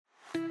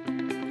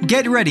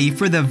Get ready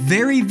for the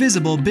Very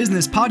Visible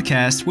Business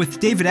Podcast with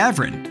David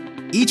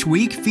Avrin. Each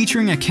week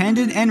featuring a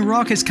candid and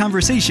raucous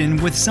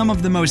conversation with some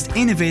of the most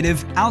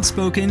innovative,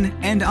 outspoken,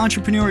 and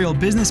entrepreneurial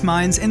business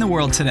minds in the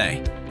world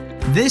today.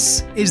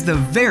 This is the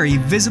Very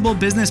Visible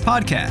Business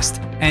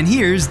Podcast, and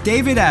here's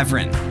David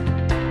Avrin.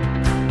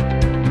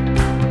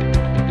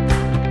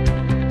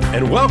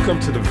 And welcome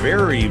to the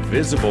Very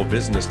Visible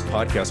Business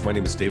Podcast. My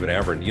name is David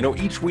Avrin. You know,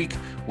 each week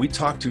we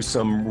talk to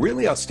some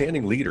really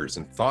outstanding leaders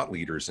and thought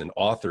leaders and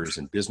authors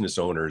and business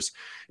owners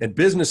and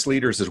business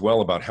leaders as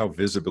well about how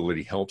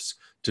visibility helps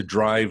to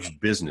drive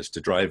business, to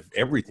drive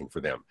everything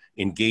for them: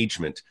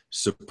 engagement,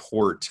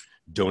 support,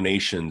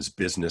 donations,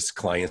 business,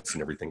 clients,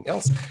 and everything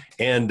else.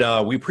 And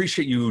we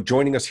appreciate you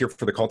joining us here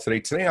for the call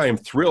today. Today, I am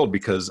thrilled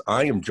because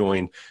I am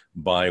joined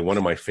by one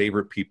of my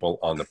favorite people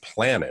on the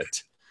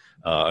planet.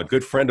 A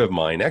good friend of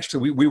mine.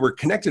 Actually, we were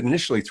connected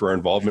initially through our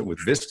involvement with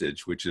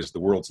Vistage, which is the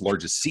world's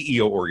largest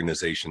CEO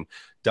organization,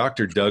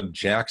 Dr. Doug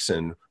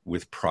Jackson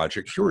with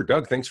Project Cure.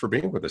 Doug, thanks for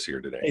being with us here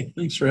today. Hey,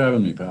 thanks for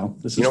having me, pal.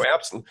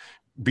 Absolutely.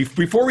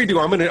 Before we do,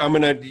 I'm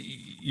gonna.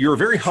 You're a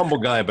very humble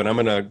guy, but I'm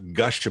gonna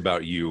gush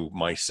about you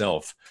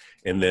myself,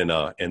 and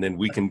then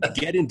we can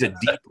get into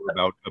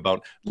deeper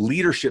about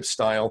leadership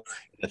style,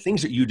 the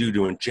things that you do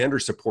to engender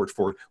support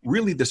for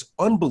really this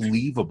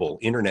unbelievable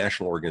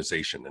international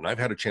organization. And I've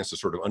had a chance to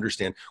sort of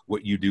understand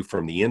what you do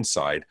from the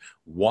inside,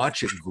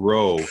 watch it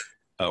grow.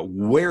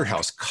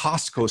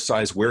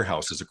 Costco-sized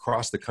warehouses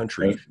across the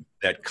country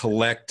that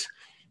collect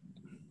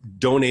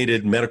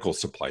donated medical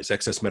supplies,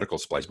 excess medical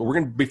supplies.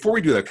 But before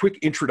we do that, quick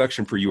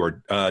introduction for you.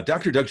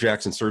 Dr. Doug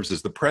Jackson serves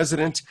as the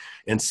president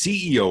and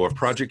CEO of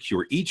Project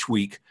Cure. Each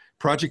week,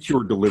 Project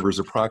Cure delivers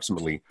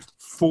approximately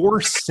 4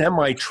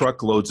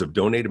 semi-truckloads of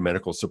donated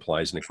medical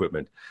supplies and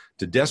equipment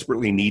to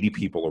desperately needy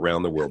people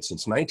around the world.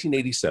 Since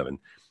 1987,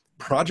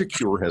 Project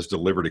Cure has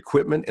delivered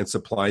equipment and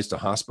supplies to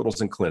hospitals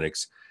and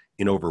clinics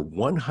in over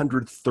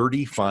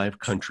 135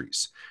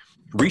 countries.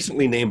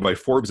 Recently named by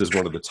Forbes as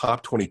one of the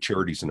top 20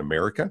 charities in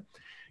America.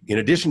 In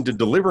addition to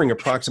delivering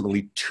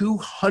approximately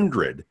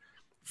 200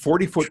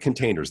 40-foot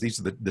containers, these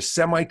are the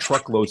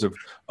semi-truckloads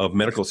of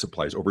medical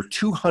supplies, over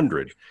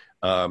 200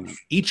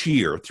 each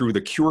year through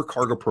the Cure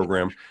Cargo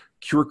Program.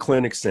 Cure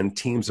clinics and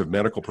teams of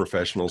medical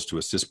professionals to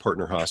assist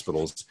partner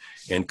hospitals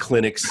and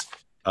clinics.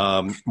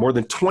 More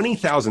than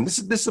 20,000, this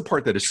is the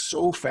part that is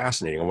so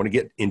fascinating. I want to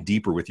get in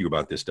deeper with you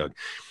about this, Doug,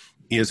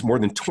 is more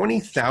than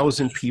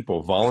 20,000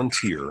 people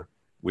volunteer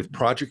with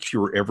Project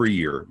Cure every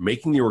year,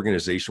 making the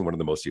organization one of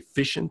the most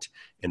efficient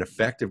and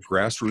effective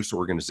grassroots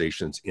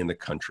organizations in the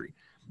country.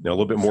 Now, a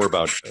little bit more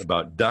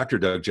about Dr.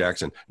 Doug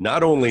Jackson,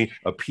 not only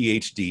a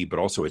PhD, but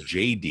also a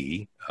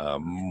JD,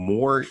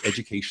 more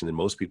education than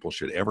most people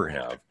should ever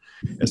have.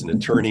 As an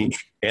attorney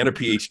and a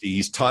PhD,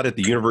 he's taught at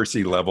the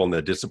university level in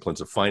the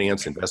disciplines of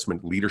finance,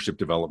 investment, leadership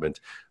development,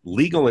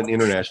 legal and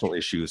international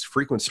issues,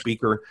 frequent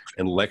speaker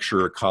and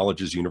lecturer at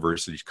colleges,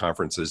 universities,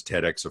 conferences,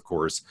 TEDx, of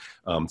course,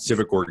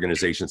 civic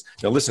organizations.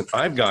 Now, listen,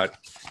 I've got,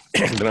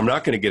 that I'm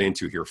not going to get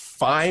into here,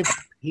 5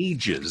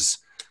 pages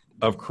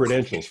of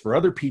credentials. For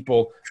other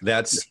people,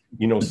 that's,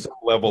 some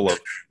level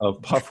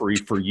of puffery.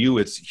 For you,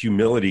 it's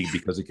humility,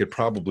 because it could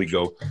probably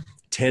go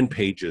 10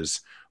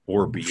 pages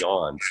or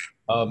beyond.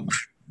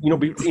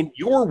 In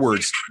your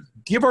words,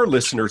 give our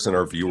listeners and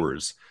our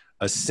viewers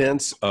a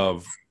sense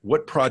of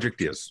what Project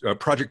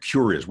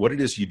Cure is, what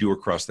it is you do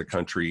across the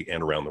country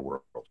and around the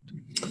world.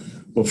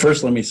 Well,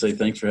 first, let me say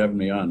thanks for having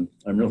me on.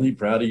 I'm really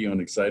proud of you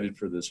and excited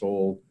for this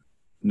whole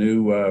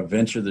new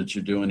venture that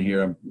you're doing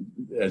here. I'm,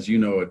 as you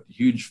know, a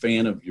huge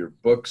fan of your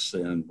books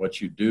and what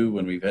you do,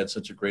 and we've had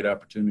such a great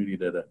opportunity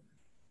to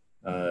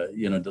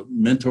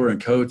mentor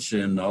and coach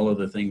and all of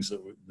the things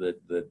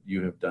that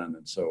you have done.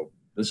 And so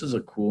this is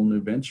a cool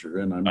new venture,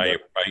 and I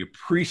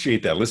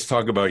appreciate that. Let's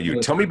talk about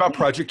you. Tell me about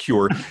Project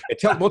Cure, and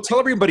tell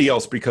everybody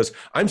else, because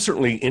I'm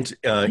certainly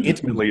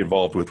intimately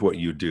involved with what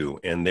you do,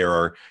 and there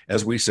are,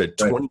 as we said,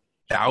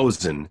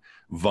 20,000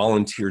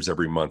 volunteers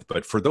every month.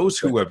 But for those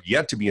who have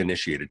yet to be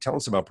initiated, tell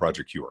us about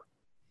Project Cure.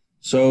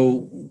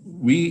 So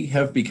we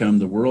have become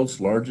the world's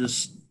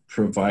largest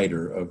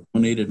provider of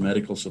donated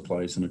medical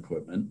supplies and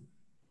equipment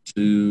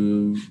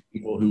to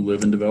people who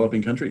live in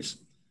developing countries.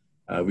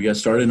 We got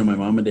started in my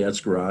mom and dad's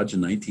garage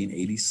in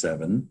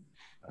 1987.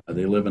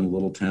 They live in a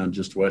little town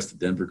just west of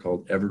Denver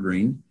called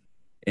Evergreen.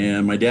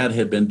 And my dad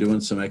had been doing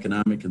some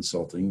economic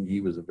consulting.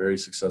 He was a very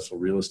successful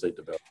real estate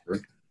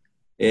developer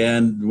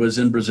and was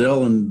in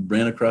Brazil and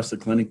ran across the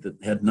clinic that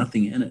had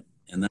nothing in it.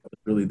 And that was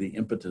really the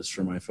impetus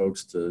for my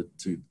folks to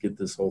get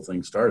this whole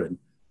thing started.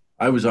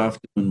 I was off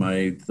doing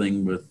my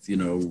thing with,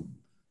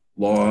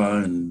 law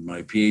and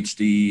my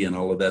PhD and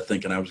all of that,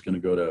 thinking I was going to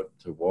go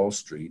to Wall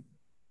Street.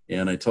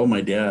 And I told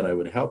my dad I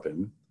would help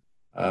him.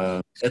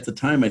 At the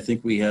time, I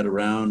think we had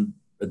around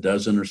a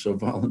dozen or so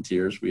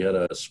volunteers. We had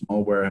a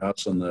small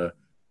warehouse on the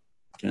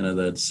kind of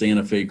that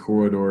Santa Fe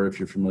corridor, if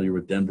you're familiar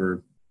with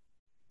Denver,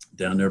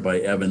 down there by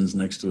Evans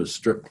next to a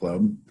strip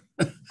club.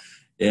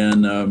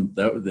 And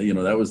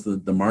that was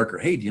the marker.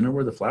 Hey, do you know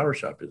where the flower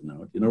shop is now?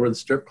 Do you know where the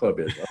strip club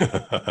is?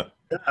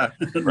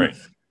 Right.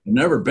 I've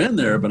never been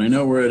there, but I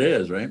know where it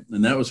is, right?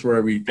 And that was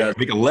where we got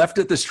Make a left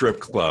at the strip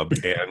club,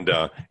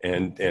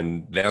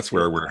 and that's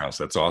where our warehouse.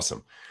 That's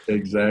awesome.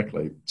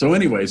 exactly. So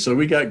anyway, so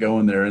we got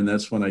going there, and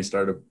that's when I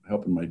started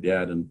helping my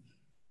dad. And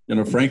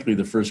frankly,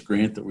 the first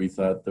grant that we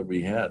thought that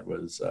we had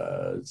was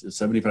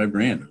 75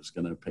 grand. It was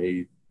going to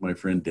pay my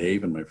friend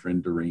Dave and my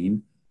friend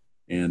Doreen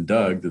and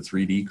Doug, the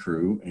 3D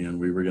crew, and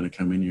we were going to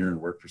come in here and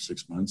work for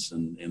 6 months,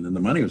 and then the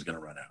money was going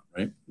to run out,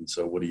 right? And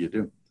so what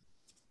do?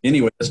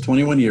 Anyway, that's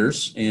 21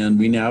 years, and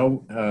we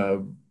now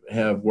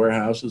have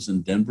warehouses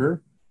in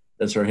Denver.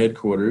 That's our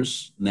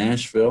headquarters,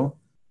 Nashville,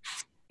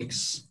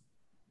 Phoenix,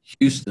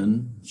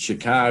 Houston,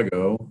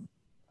 Chicago,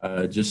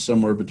 just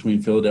somewhere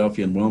between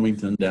Philadelphia and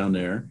Wilmington down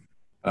there.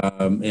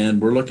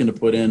 And we're looking to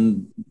put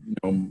in,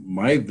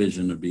 my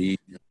vision would be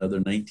another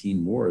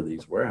 19 more of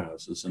these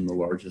warehouses in the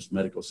largest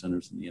medical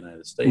centers in the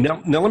United States.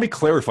 Now let me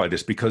clarify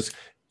this, because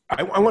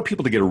I want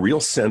people to get a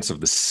real sense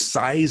of the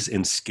size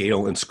and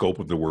scale and scope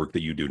of the work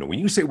that you do. Now, when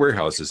you say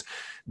warehouses,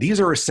 these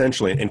are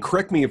essentially, and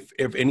correct me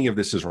if any of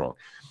this is wrong,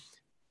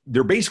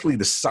 they're basically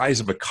the size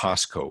of a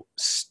Costco,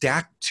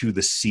 stacked to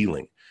the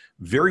ceiling,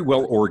 very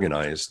well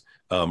organized,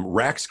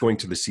 racks going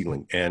to the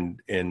ceiling,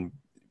 and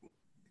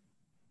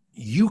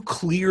you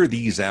clear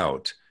these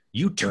out.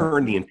 You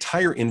turn the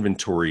entire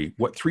inventory,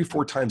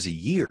 3-4 times a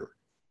year?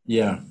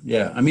 Yeah.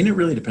 I mean, it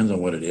really depends on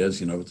what it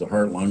is. If it's a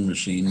heart-lung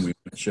machine, we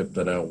ship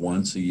that out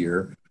once a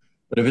year.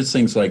 But if it's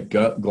things like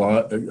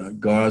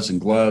gauze and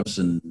gloves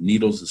and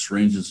needles and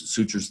syringes and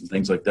sutures and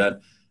things like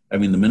that, I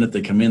mean, the minute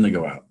they come in, they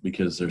go out,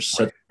 because there's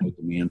such a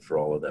demand for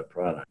all of that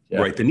product. Yeah.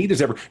 Right. The need is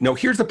ever. Now,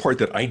 here's the part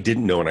that I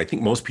didn't know, and I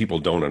think most people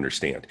don't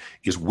understand,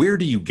 is where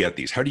do you get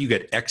these? How do you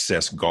get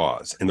excess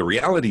gauze? And the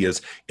reality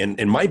is,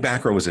 and my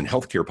background was in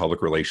healthcare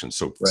public relations.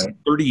 So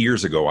 30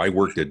 years ago, I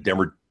worked at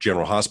Denver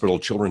General Hospital,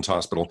 Children's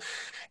Hospital.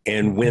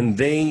 And when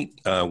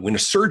when a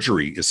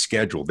surgery is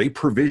scheduled, they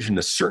provision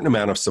a certain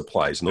amount of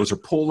supplies, and those are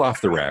pulled off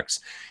the racks.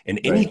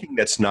 And anything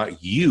that's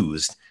not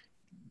used,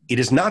 it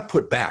is not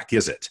put back,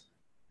 is it?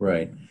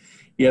 Right.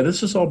 Yeah,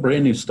 this is all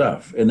brand new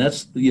stuff. And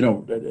that's,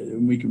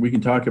 we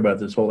can talk about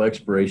this whole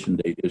expiration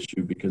date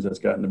issue, because that's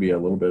gotten to be a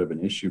little bit of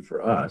an issue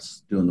for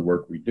us doing the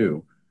work we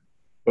do.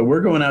 But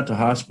we're going out to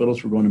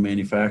hospitals, we're going to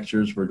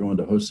manufacturers, we're going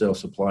to wholesale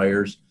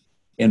suppliers.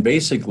 And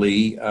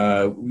basically,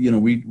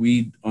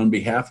 we, on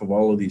behalf of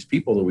all of these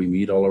people that we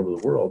meet all over the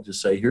world,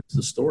 just say, here's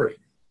the story.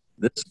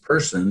 This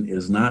person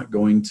is not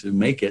going to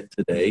make it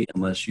today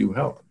unless you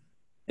help.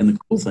 And the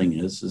cool thing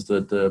is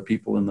that the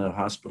people in the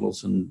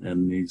hospitals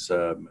and these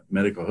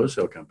medical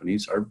wholesale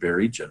companies are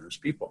very generous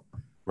people.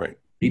 Right.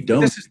 They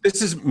don't.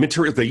 This is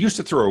material they used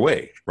to throw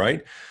away,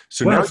 right?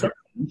 So now,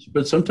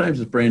 but sometimes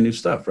it's brand new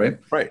stuff, right?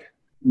 Right.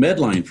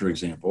 Medline, for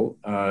example,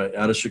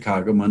 out of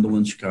Chicago,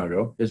 Mundelein,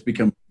 Chicago, has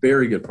become a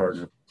very good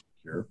partner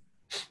here.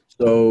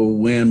 So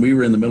when we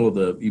were in the middle of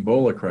the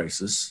Ebola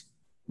crisis,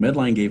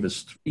 Medline gave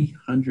us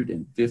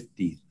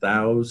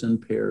 350,000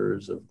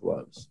 pairs of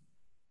gloves.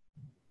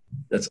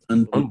 That's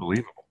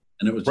unbelievable.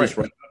 And it was just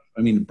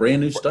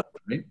brand new stuff,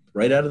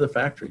 right out of the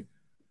factory.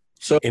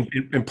 So,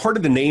 and part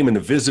of the name and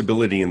the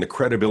visibility and the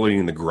credibility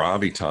and the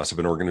gravitas of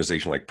an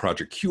organization like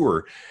Project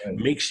Cure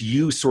makes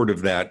you sort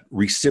of that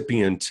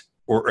recipient,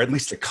 or at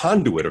least a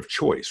conduit of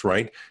choice,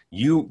 right?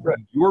 Your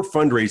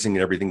fundraising and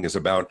everything is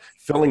about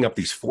filling up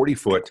these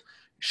 40-foot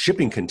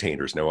shipping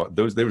containers. Now,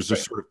 those are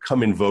sort of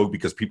come in vogue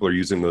because people are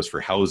using those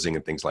for housing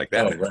and things like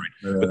that.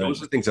 But those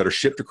are things that are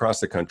shipped across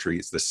the country.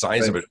 It's the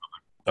size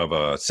of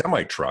a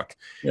semi-truck.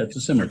 Yeah, it's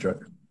a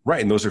semi-truck.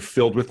 Right, and those are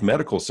filled with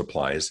medical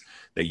supplies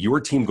that your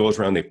team goes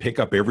around. They pick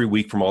up every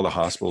week from all the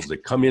hospitals. They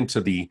come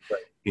into the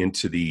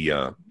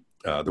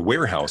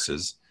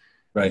warehouses.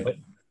 Right.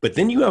 But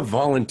then you have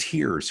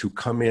volunteers who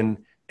come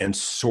in and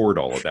sort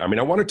all of that. I mean,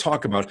 I want to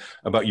talk about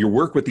your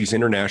work with these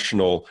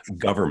international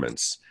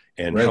governments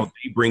and how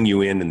they bring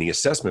you in the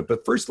assessment.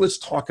 But first, let's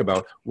talk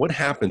about what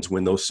happens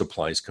when those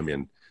supplies come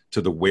in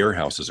to the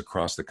warehouses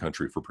across the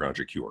country for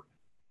Project Cure.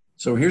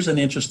 So here's an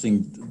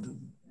interesting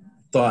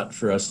thought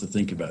for us to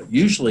think about.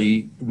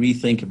 Usually we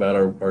think about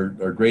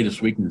our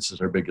greatest weakness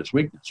as our biggest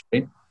weakness,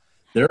 right?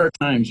 There are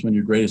times when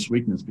your greatest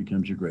weakness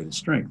becomes your greatest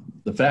strength.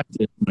 The fact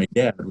is, my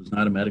dad was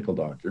not a medical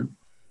doctor.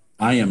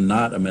 I am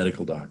not a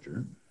medical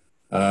doctor.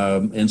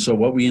 And so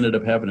what we ended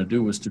up having to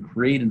do was to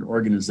create an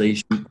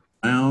organization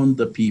around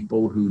the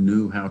people who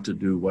knew how to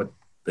do what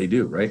they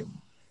do, right?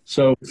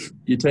 So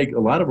you take a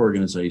lot of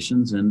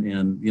organizations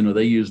and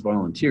they use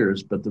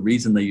volunteers, but the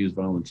reason they use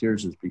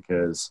volunteers is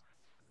because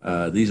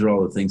these are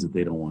all the things that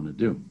they don't want to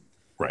do.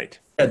 Right.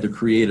 I had to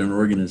create an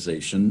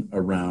organization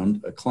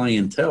around a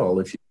clientele,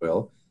 if you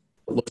will,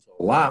 that looks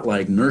a lot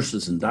like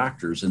nurses and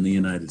doctors in the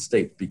United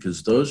States,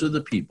 because those are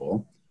the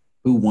people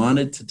who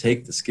wanted to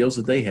take the skills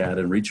that they had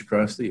and reach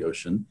across the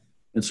ocean.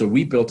 And so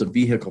we built a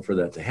vehicle for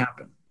that to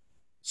happen.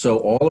 So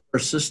all of our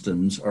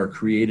systems are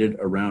created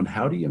around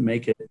how do you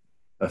make it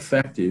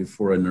effective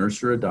for a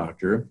nurse or a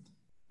doctor.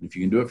 If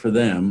you can do it for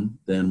them,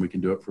 then we can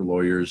do it for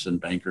lawyers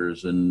and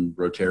bankers and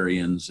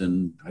Rotarians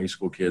and high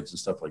school kids and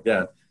stuff like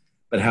that.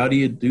 But how do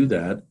you do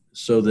that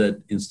so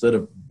that instead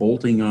of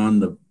bolting on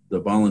the the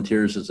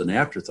volunteers as an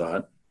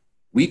afterthought.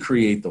 We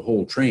create the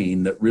whole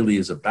train that really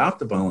is about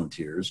the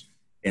volunteers,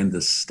 and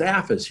the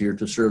staff is here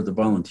to serve the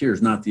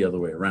volunteers, not the other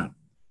way around.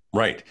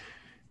 Right.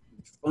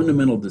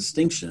 Fundamental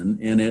distinction,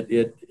 and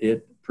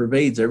it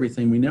pervades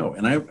everything we know.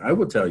 And I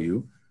will tell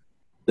you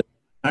that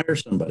I hire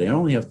somebody. I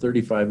only have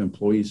 35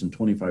 employees and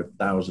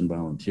 25,000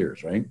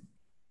 volunteers, right?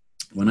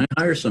 When I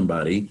hire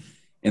somebody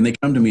and they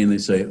come to me and they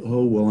say,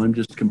 oh, well, I'm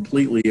just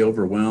completely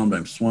overwhelmed,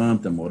 I'm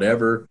swamped, and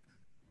whatever.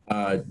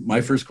 My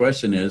first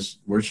question is,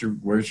 where's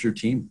your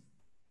team?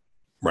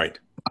 Right.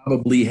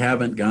 Probably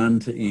haven't gone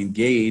to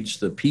engage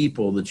the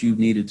people that you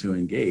needed to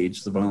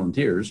engage, the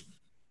volunteers.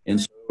 And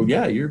so,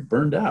 yeah, you're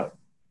burned out.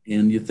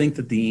 And you think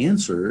that the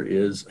answer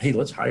is, hey,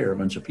 let's hire a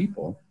bunch of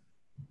people.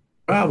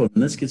 Problem,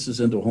 and this gets us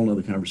into a whole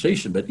nother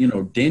conversation, but,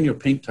 Daniel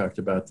Pink talked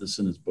about this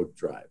in his book,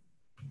 Drive.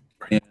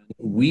 And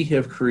we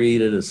have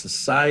created a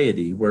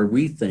society where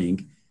we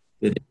think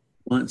that if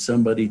you want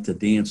somebody to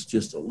dance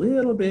just a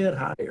little bit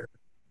higher,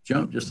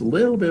 jump just a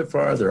little bit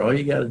farther, all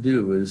you got to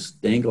do is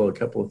dangle a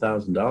couple of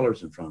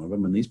 $1,000s in front of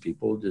them, and these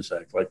people just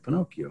act like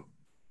Pinocchio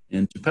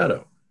and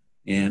Geppetto.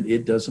 And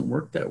it doesn't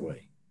work that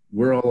way.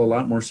 We're all a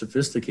lot more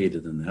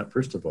sophisticated than that,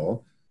 first of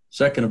all.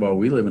 Second of all,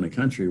 we live in a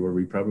country where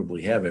we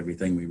probably have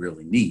everything we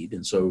really need.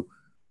 And so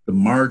the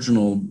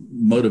marginal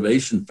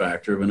motivation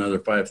factor of another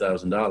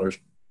 $5,000,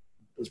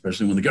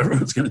 especially when the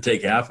government's going to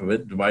take half of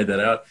it, divide that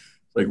out.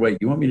 It's like, wait,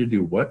 you want me to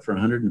do what for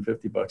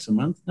 $150 a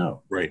month?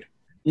 No. Right.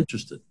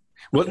 Interested.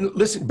 Well,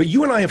 listen, but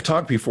you and I have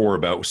talked before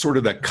about sort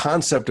of that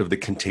concept of the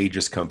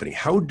contagious company.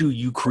 How do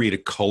you create a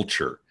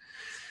culture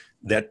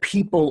that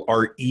people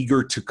are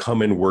eager to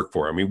come and work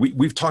for? I mean,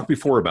 we've talked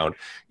before about,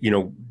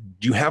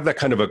 do you have that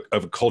kind of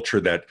a culture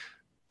that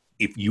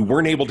if you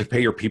weren't able to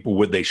pay your people,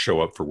 would they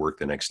show up for work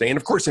the next day? And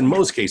of course, in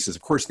most cases,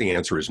 of course, the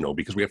answer is no,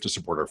 because we have to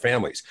support our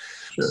families.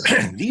 Sure.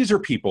 These are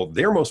people,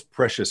 their most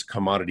precious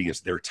commodity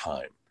is their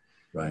time.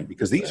 Right.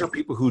 Because these are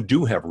people who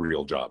do have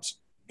real jobs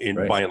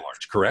by and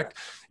large, correct?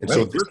 And right.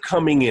 so they're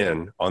coming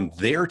in on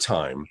their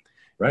time,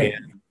 right.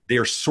 And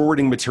they're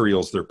sorting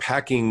materials, they're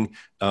packing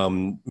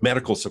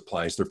medical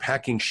supplies, they're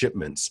packing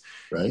shipments,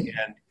 right.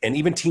 and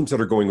even teams that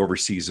are going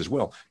overseas as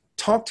well.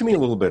 Talk to me a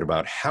little bit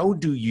about how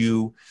do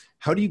you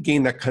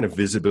gain that kind of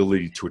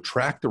visibility to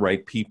attract the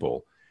right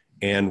people,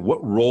 and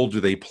what role do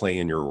they play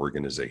in your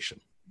organization?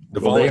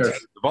 The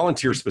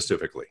volunteers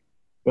specifically.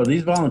 Well,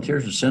 these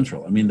volunteers are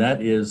central. I mean,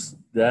 that is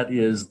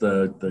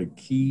the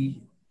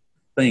key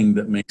thing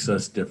that makes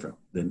us different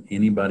than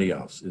anybody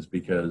else, is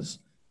because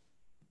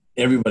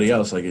everybody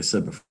else, like I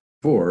said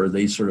before,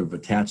 they sort of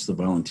attach the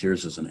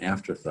volunteers as an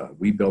afterthought.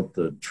 We built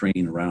the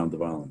train around the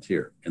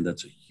volunteer, and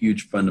that's a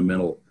huge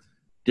fundamental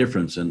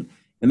difference. And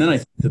then I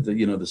think that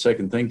the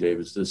second thing, Dave,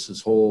 is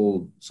this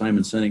whole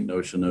Simon Sinek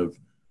notion of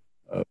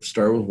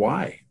start with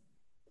why.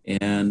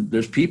 And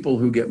there's people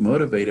who get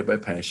motivated by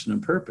passion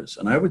and purpose.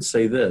 And I would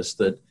say this,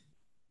 that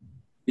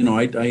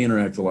I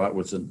interact a lot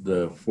with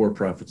the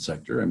for-profit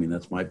sector. I mean,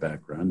 that's my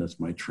background, that's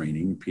my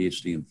training,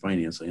 PhD in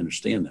finance. I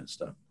understand that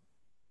stuff.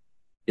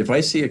 If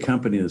I see a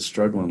company that's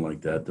struggling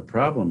like that, the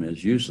problem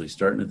is usually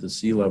starting at the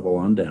C-level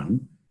on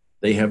down,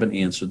 they haven't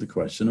answered the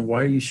question of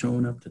why are you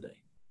showing up today,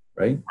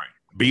 right?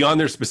 Right. Beyond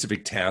their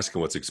specific task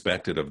and what's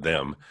expected of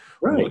them,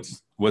 right.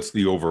 What's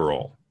the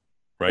overall,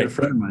 right? I had a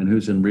friend of mine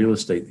who's in real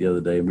estate the other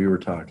day, and we were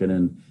talking,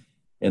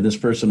 and this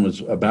person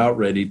was about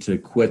ready to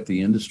quit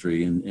the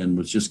industry and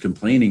was just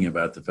complaining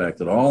about the fact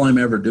that all I'm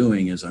ever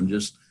doing is I'm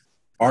just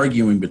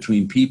arguing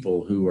between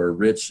people who are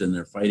rich and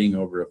they're fighting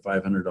over a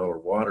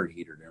 $500 water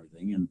heater and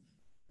everything. And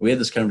we had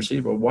this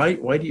conversation about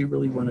why do you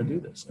really want to do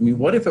this? I mean,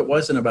 what if it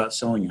wasn't about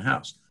selling a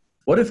house?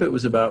 What if it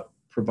was about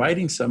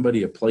providing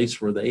somebody a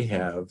place where they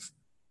have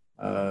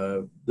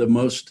the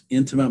most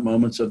intimate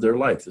moments of their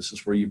life? This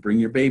is where you bring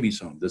your babies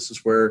home. This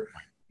is where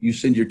you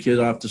send your kid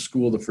off to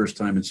school the first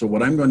time. And so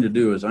what I'm going to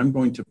do is I'm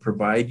going to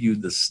provide you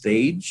the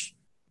stage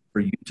for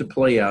you to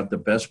play out the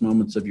best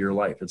moments of your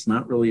life. It's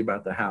not really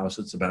about the house,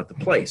 it's about the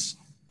place.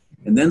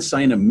 And then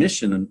sign a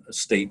mission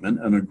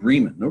statement, an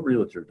agreement. No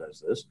realtor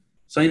does this.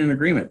 Sign an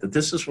agreement that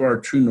this is where our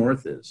true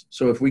north is.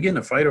 So if we get in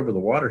a fight over the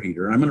water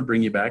heater, I'm going to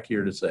bring you back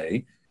here to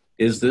say,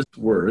 is this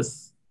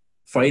worth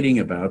fighting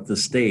about the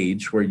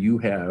stage where you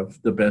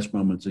have the best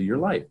moments of your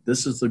life?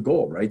 This is the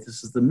goal, right?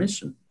 This is the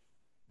mission.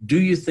 Do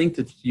you think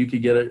that you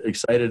could get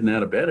excited and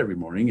out of bed every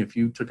morning if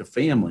you took a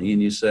family and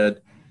you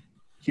said,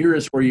 here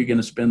is where you're going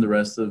to spend the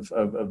rest of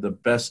the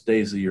best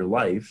days of your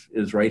life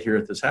is right here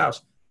at this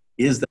house?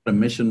 Is that a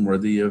mission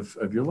worthy of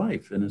your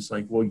life? And it's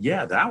like, well,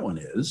 yeah, that one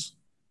is.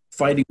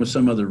 Fighting with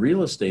some other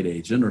real estate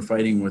agent or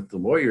fighting with the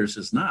lawyers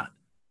is not.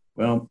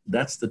 Well,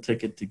 that's the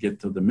ticket to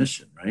get to the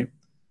mission, right?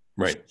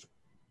 Right. So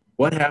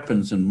what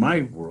happens in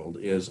my world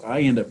is I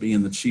end up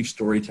being the chief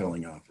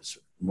storytelling officer.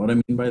 And what I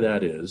mean by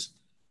that is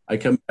I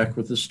come back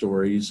with the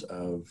stories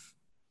of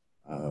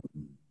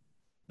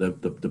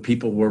the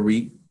people where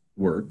we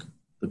work,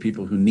 the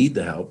people who need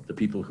the help, the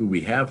people who we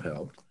have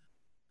helped.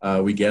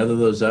 We gather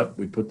those up,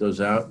 we put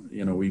those out.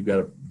 We've got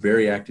a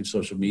very active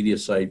social media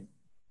site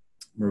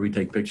where we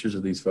take pictures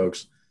of these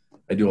folks.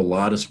 I do a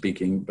lot of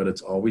speaking, but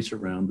it's always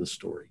around the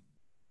story.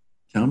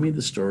 Tell me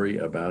the story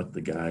about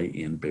the guy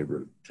in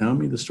Beirut. Tell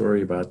me the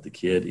story about the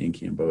kid in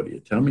Cambodia.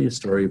 Tell me a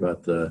story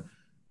about the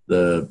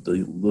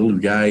little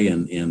guy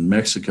in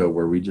Mexico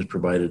where we just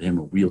provided him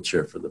a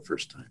wheelchair for the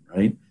first time,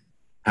 right?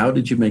 How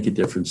did you make a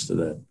difference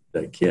to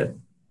that kid?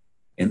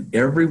 And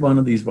every one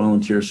of these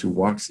volunteers who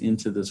walks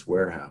into this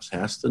warehouse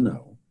has to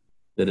know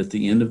that at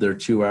the end of their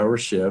 2-hour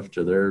shift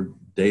or their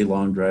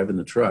day-long drive in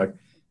the truck,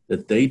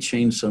 that they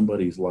changed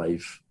somebody's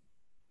life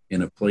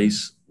in a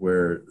place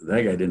where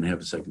that guy didn't have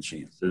a second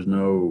chance. There's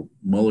no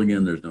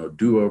mulligan, there's no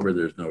do-over,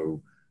 there's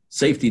no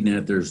safety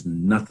net, there's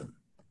nothing.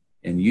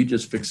 And you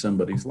just fix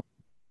somebody's life.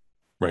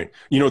 Right.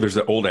 You know, there's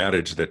an old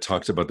adage that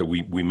talks about that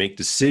we make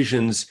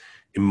decisions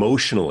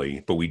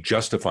emotionally, but we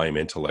justify them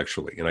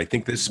intellectually. And I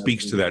think this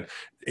speaks to that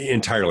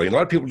entirely. And a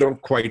lot of people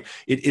don't quite,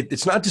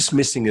 it's not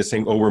dismissing as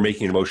saying, oh, we're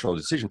making an emotional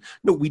decision.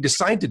 No, we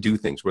decide to do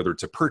things, whether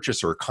it's a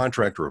purchase or a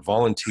contract or a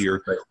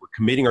volunteer, right. We're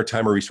committing our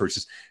time or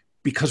resources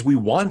because we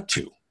want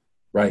to.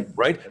 Right.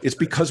 It's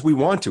because we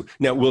want to.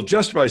 Now, we'll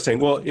justify saying,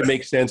 well, it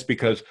makes sense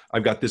because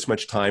I've got this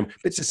much time.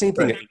 It's the same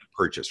thing that you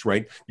purchase,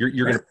 right? You're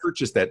going to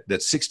purchase that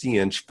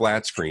 60-inch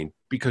flat screen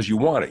because you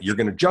want it. You're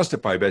going to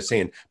justify by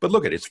saying, but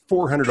look at it, it's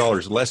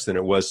 $400 less than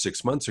it was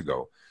 6 months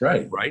ago.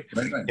 Right.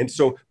 And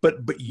so, but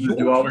you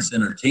do all this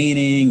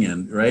entertaining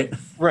and right.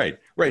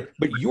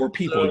 But your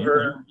people,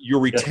 your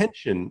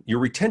retention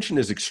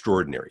is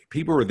extraordinary.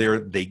 People are there,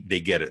 they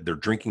get it. They're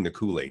drinking the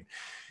Kool-Aid.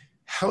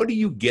 How do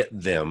you get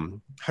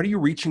them? How do you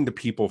reaching the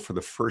people for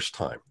the first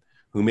time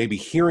who may be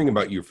hearing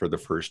about you for the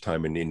first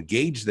time and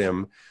engage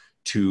them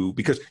to,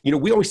 because, you know,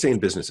 we always say in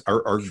business,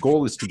 our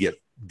goal is to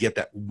get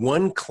that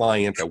one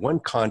client, that one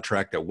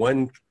contract, that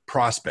one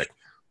prospect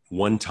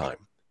one time.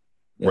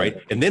 Yeah. Right.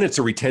 And then it's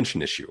a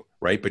retention issue.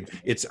 Right. But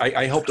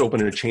I helped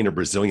open a chain of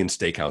Brazilian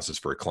steakhouses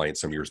for a client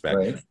some years back.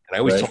 Right. And I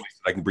always told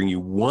myself I can bring you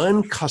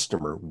one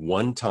customer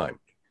one time.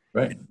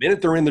 Right. The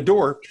minute they're in the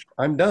door,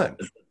 I'm done.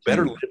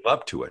 Better live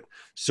up to it.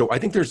 So I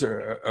think there's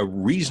a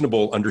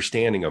reasonable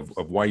understanding of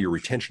why your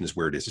retention is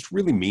where it is. It's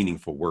really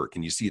meaningful work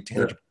and you see a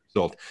tangible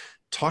result.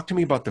 Talk to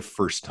me about the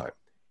first time,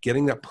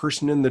 getting that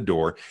person in the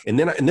door. And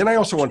then I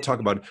also want to talk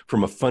about it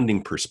from a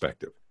funding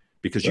perspective,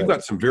 because you've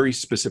got some very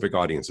specific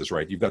audiences,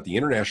 right? You've got the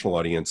international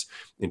audience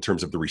in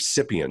terms of the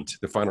recipient,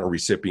 the final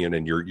recipient,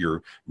 and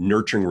you're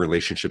nurturing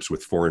relationships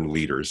with foreign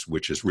leaders,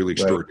 which is really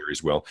extraordinary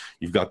as well.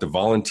 You've got the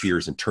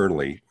volunteers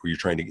internally who you're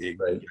trying to get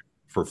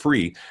for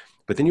free.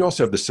 But then you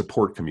also have the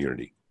support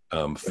community,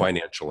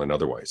 financial and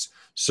otherwise.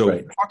 So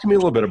talk to me a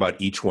little bit about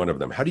each one of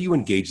them. How do you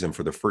engage them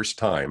for the first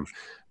time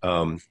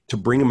to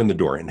bring them in the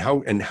door? And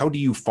how do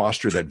you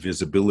foster that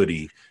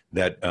visibility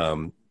that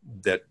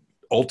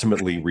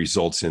ultimately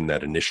results in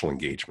that initial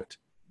engagement?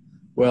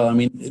 Well, I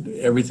mean,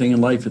 everything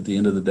in life at the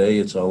end of the day,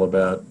 it's all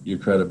about your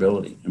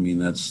credibility. I mean,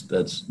 that's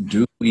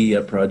do we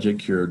at Project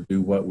Cure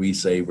do what we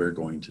say we're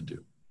going to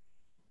do?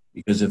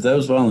 Because if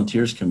those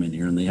volunteers come in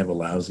here and they have a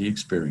lousy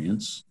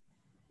experience,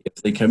 if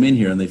they come in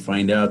here and they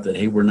find out that,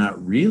 hey, we're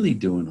not really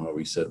doing what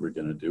we said we're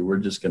going to do, we're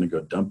just going to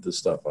go dump this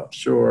stuff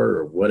offshore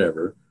or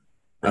whatever,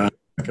 not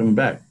coming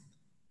back.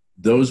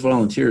 Those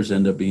volunteers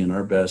end up being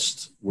our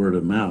best word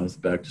of mouth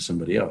back to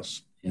somebody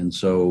else. And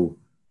so,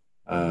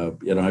 I've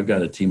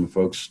got a team of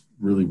folks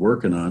really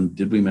working on,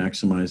 did we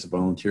maximize the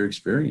volunteer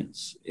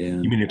experience?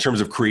 And you mean in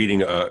terms of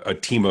creating a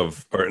team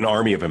of, or an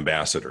army of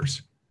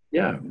ambassadors?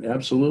 Yeah,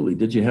 absolutely.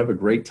 Did you have a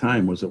great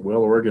time? Was it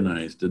well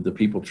organized? Did the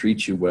people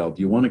treat you well? Do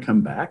you want to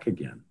come back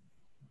again?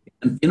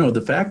 And,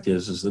 the fact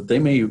is that they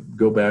may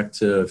go back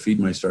to Feed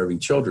My Starving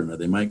Children, or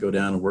they might go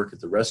down and work at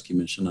the rescue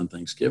mission on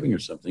Thanksgiving or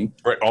something.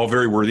 Right. All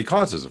very worthy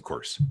causes, of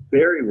course.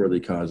 Very worthy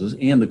causes.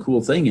 And the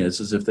cool thing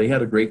is if they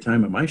had a great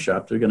time at my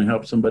shop, they're going to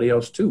help somebody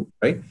else too,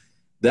 right?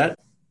 That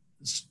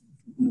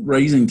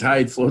raising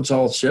tide floats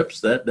all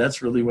ships.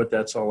 That's really what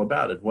that's all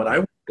about. And what I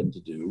want them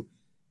to do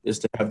is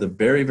to have the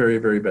very, very,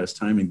 very best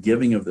time in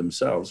giving of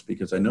themselves,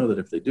 because I know that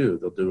if they do,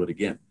 they'll do it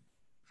again.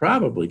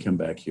 Probably come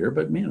back here,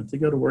 but man, if they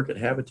go to work at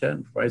Habitat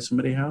and provide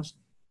somebody a house,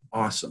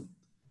 awesome.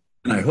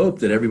 And I hope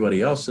that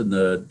everybody else in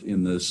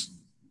this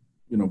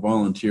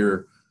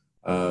volunteer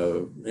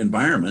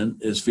environment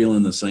is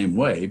feeling the same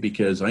way,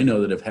 because I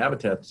know that if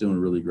Habitat's doing a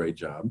really great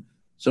job,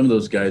 some of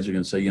those guys are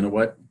going to say, you know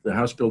what, the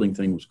house building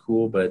thing was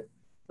cool, but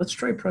let's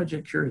try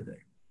Project Cure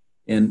today.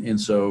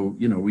 And so,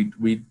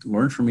 we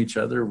learn from each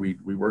other. We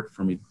work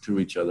to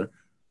each other.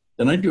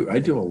 Then I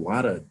do a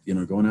lot of,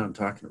 going out and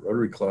talking to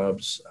Rotary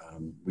clubs.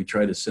 We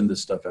try to send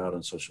this stuff out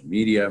on social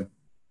media.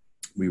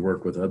 We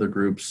work with other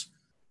groups.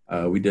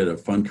 We did a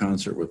fun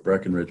concert with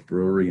Breckenridge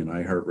Brewery and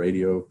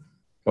iHeartRadio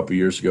a couple of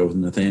years ago with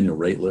Nathaniel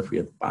Rateliff. We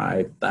had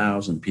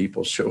 5,000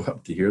 people show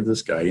up to hear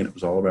this guy, and it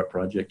was all about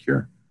Project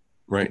Cure.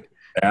 Right.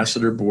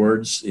 Ambassador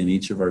boards in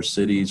each of our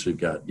cities. We've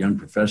got young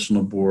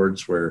professional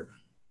boards where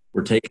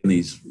we're taking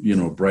these,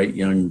 bright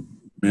young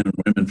men and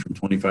women from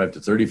 25 to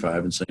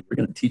 35 and saying, we're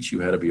going to teach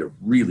you how to be a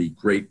really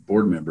great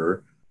board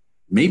member.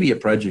 Maybe at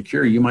Project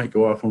Cure, you might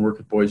go off and work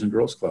with Boys and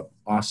Girls Club.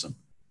 Awesome.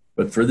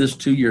 But for this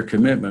 2-year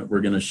commitment,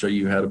 we're going to show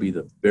you how to be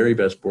the very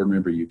best board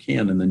member you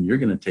can. And then you're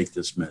going to take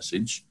this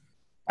message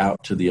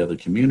out to the other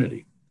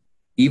community.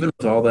 Even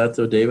with all that,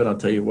 though, David, I'll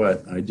tell you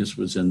what, I just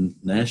was in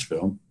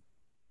Nashville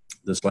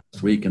this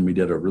last week, and we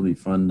did a really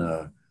fun,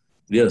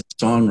 we did a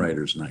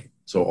songwriters night.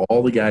 So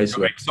all the guys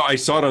who I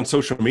saw it on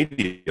social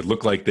media. It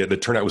looked like the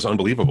turnout was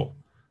unbelievable.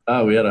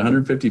 we had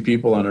 150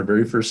 people on our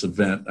very first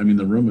event. I mean,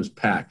 the room was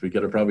packed. We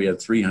could have probably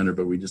had 300,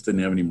 but we just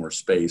didn't have any more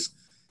space.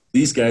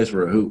 These guys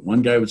were a hoot.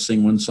 One guy would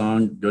sing one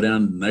song, go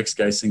down, the next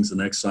guy sings the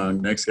next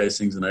song, next guy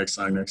sings the next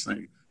song, next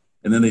thing.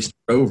 And then they start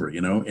over,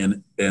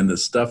 and the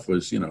stuff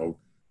was,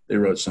 they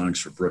wrote songs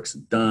for Brooks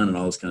and Dunn and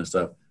all this kind of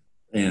stuff,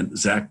 and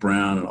Zach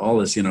Brown and all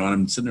this, and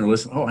I'm sitting there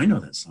listening. Oh, I know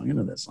that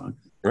song.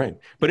 Right.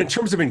 But in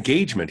terms of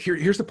engagement,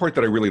 here's the part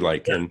that I really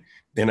like. And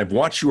I've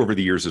watched you over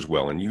the years as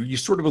well. And you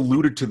sort of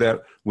alluded to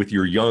that with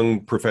your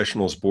young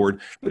professionals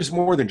board, but it's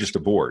more than just a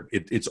board.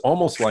 It's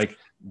almost like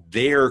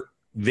they're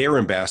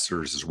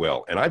ambassadors as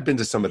well. And I've been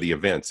to some of the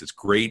events. It's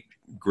great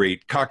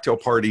cocktail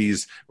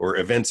parties or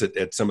events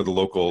at some of the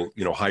local,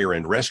 higher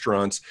end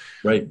restaurants.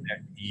 Right.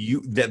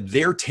 That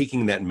they're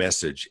taking that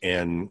message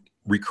and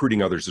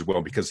recruiting others as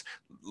well, because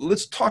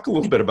let's talk a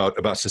little bit about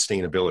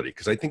sustainability,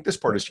 because I think this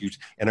part is huge.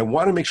 And I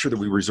want to make sure that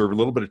we reserve a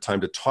little bit of time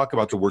to talk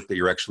about the work that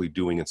you're actually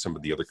doing in some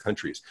of the other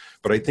countries.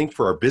 But I think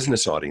for our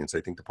business audience,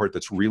 I think the part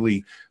that's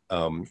really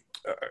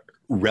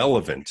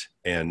relevant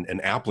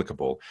and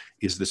applicable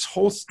is this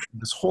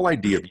whole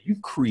idea of you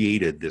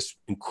created this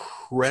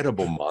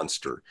incredible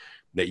monster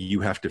that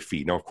you have to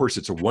feed. Now, of course,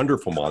 it's a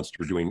wonderful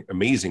monster doing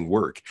amazing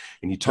work.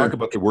 And you talk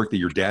about the work that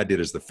your dad did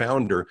as the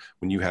founder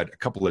when you had a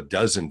couple of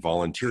dozen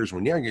volunteers,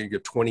 when you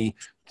get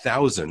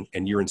 20,000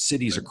 and you're in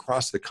cities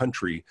across the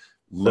country,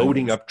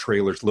 loading up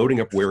trailers,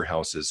 loading up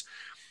warehouses.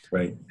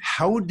 Right.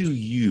 How do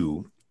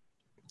you,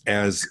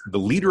 as the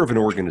leader of an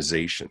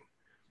organization,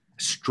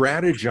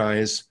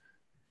 strategize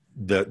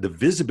the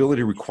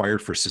visibility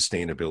required for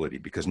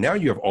sustainability? Because now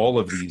you have all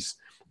of these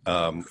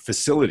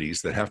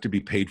facilities that have to be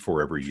paid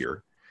for every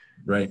year.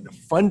 Right.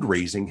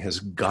 Fundraising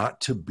has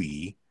got to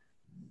be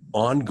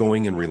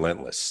ongoing and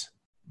relentless.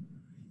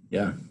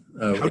 Yeah.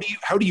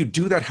 How do you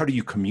do that? How do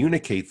you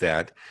communicate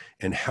that?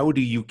 And how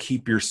do you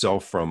keep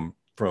yourself from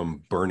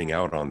burning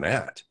out on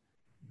that?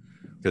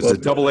 Because it's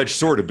a double-edged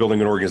sword of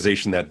building an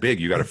organization that big.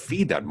 You got to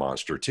feed that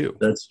monster too.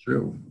 That's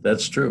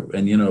true.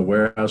 And,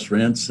 warehouse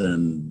rents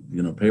and,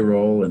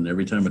 payroll, and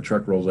every time a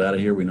truck rolls out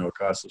of here, we know it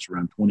costs us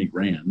around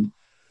 $20,000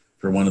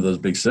 for one of those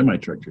big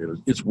semi-truck trailers.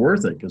 It's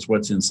worth it because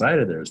what's inside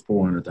of there is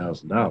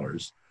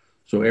 $400,000.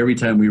 So every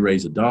time we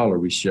raise $1,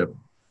 we ship,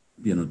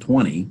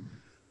 20.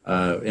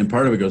 And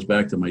part of it goes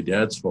back to my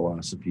dad's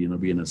philosophy,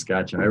 being a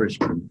Scotch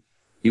Irishman.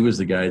 He was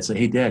the guy that'd say,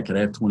 "Hey, Dad, can I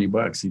have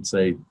 $20?" He'd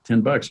say,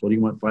 $10. What do you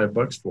want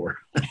 $5 for?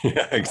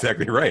 Yeah,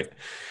 exactly right.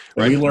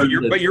 Right.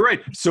 But you're right.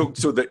 So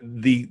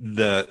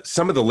the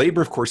some of the labor,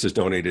 of course, is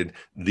donated.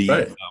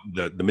 The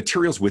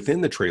materials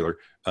within the trailer,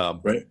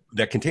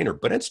 that container,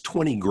 but it's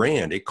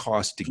 $20,000 it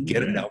costs to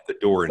get it out the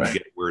door and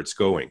get it where it's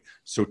going.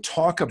 So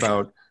talk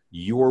about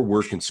your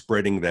work in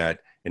spreading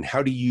that, and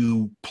how do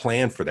you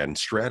plan for that and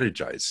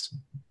strategize?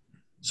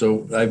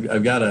 So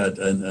I've got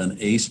an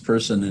ace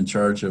person in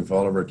charge of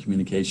all of our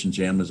communication,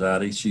 Jan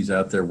Mazzotti. She's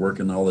out there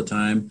working all the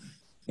time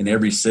in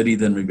every city.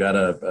 Then we've got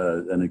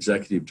an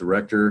executive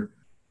director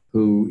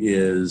who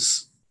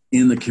is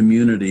in the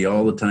community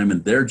all the time.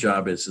 And their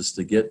job is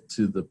to get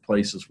to the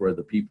places where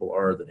the people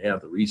are that have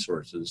the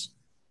resources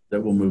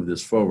that will move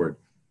this forward.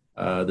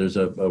 There's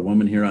a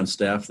woman here on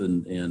staff,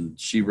 and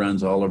she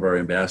runs all of our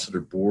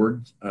ambassador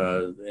boards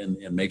and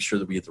makes sure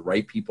that we get the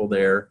right people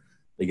there.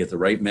 They get the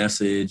right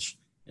message.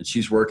 And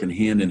she's working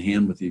hand in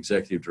hand with the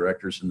executive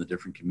directors in the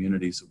different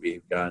communities that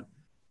we've got.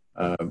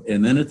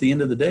 And then at the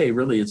end of the day,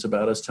 really, it's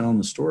about us telling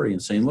the story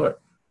and saying, look,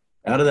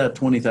 out of that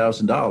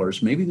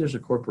 $20,000, maybe there's a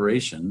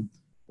corporation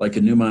like a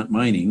Newmont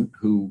Mining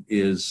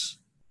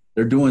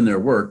they're doing their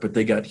work, but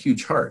they got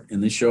huge heart.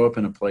 And they show up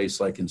in a place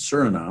like in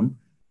Suriname,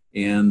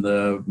 and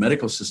the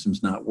medical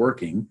system's not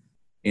working.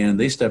 And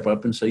they step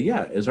up and say,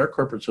 yeah, as our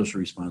corporate social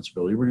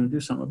responsibility, we're going to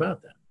do something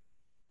about that.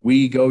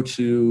 We go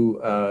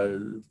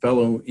to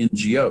fellow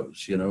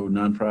NGOs,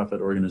 nonprofit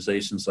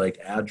organizations like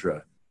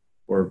ADRA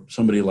or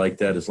somebody like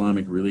that,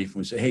 Islamic Relief, and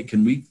we say, hey,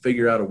 can we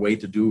figure out a way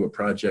to do a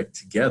project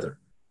together?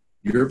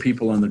 Your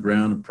people on the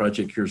ground and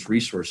Project Cure's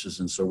resources,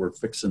 and so we're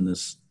fixing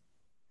this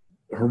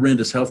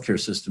horrendous healthcare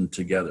system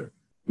together.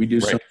 We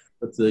do something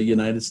with the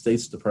United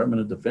States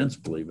Department of Defense,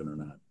 believe it or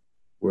not,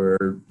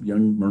 where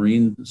young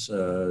Marines,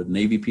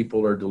 Navy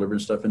people are delivering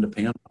stuff into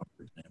Panama,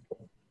 for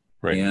example.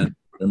 Right. And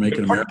they're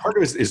making part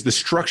of it is the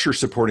structure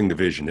supporting the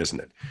vision, isn't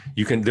it?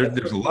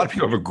 There's a lot of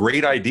people who have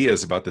great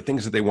ideas about the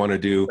things that they want to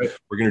do. Right.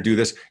 We're going to do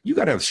this. You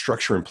got to have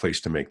structure in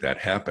place to make that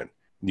happen.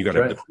 You got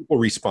to have the people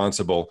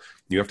responsible.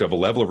 You have to have a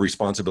level of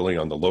responsibility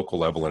on the local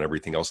level and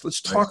everything else.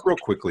 Let's talk real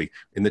quickly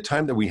in the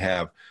time that we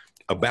have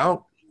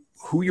about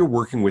who you're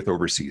working with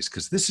overseas,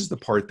 because this is the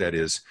part that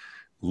is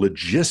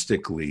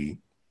logistically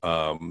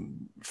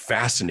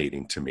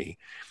fascinating to me.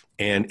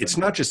 And it's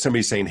not just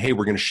somebody saying, hey,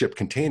 we're going to ship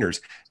containers.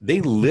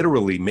 They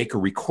literally make a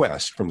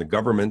request from the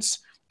governments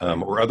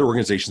or other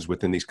organizations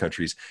within these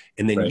countries.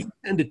 And then Right. you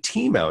send a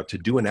team out to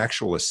do an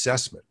actual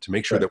assessment to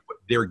make sure Right. that what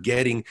they're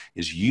getting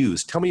is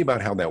used. Tell me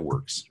about how that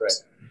works. Right.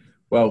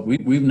 Well,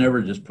 we've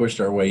never just pushed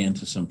our way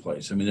into some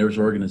place. I mean, there's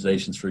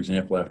organizations, for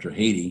example, after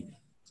Haiti,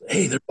 say,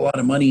 hey, there's a lot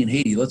of money in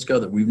Haiti. Let's go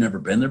there. We've never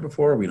been there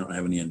before. We don't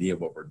have any idea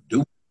what we're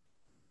doing.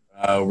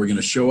 We're going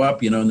to show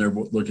up, and they're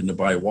looking to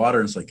buy water.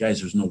 And it's like,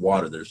 guys, there's no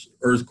water. There's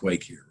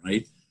earthquake here,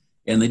 right?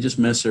 And they just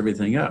mess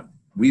everything up.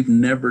 We've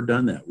never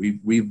done that.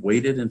 We've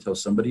waited until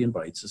somebody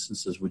invites us and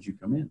says, would you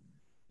come in?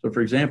 So,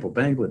 for example,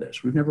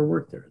 Bangladesh, we've never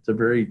worked there. It's a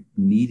very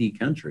needy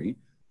country,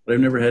 but I've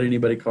never had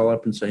anybody call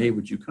up and say, hey,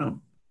 would you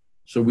come?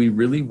 So we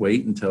really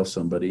wait until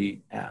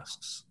somebody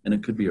asks. And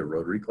it could be a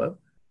Rotary Club,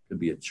 could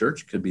be a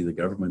church, could be the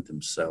government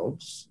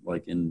themselves,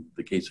 like in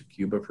the case of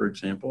Cuba, for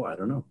example. I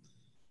don't know.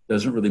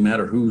 Doesn't really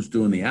matter who's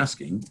doing the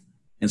asking.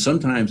 And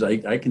sometimes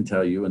I can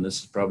tell you, and this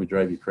is probably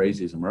drive you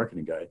crazy as a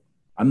marketing guy,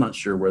 I'm not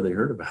sure where they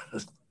heard about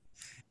it.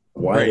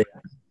 Why?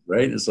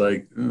 Right? It's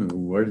like,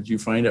 where did you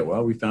find it?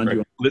 Well, we found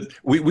you.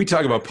 We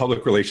talk about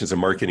public relations and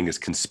marketing as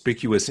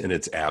conspicuous in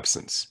its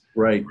absence.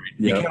 Right.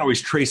 You can't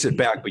always trace it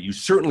back, but you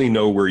certainly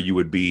know where you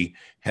would be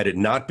had it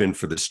not been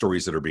for the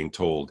stories that are being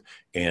told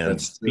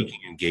and speaking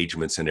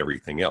engagements and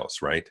everything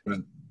else, right?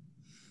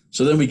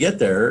 So then we get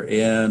there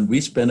and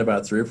we spend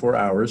about 3 or 4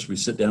 hours. We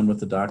sit down with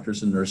the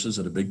doctors and nurses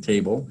at a big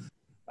table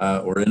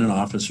or in an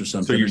office or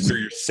something. So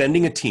you're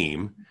sending a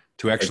team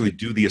to actually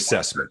do the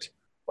assessment.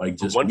 Like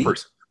just one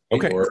person.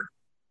 Okay. Or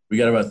we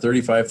got about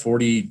 35,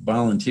 40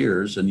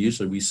 volunteers, and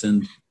usually we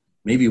send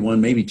maybe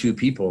 1, maybe 2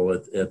 people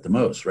at the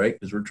most, right?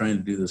 Because we're trying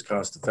to do this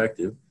cost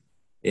effective.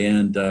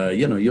 And,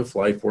 you'll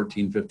fly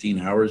 14, 15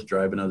 hours,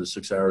 drive another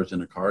 6 hours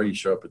in a car. You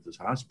show up at this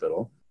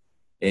hospital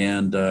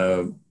and,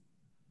 I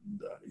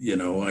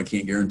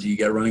can't guarantee you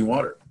got running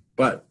water,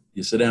 but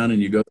you sit down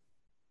and you go,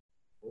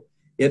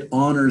 it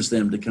honors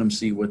them to come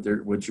see what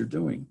you're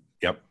doing.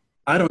 Yep.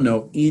 I don't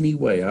know any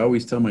way. I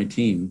always tell my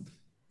team,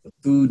 the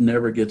food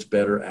never gets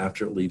better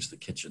after it leaves the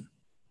kitchen.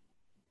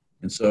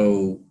 And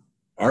so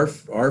our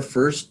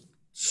first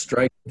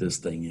strike at this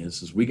thing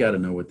is we got to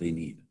know what they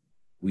need.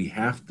 We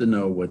have to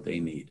know what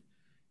they need.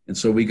 And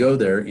so we go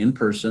there in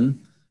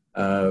person.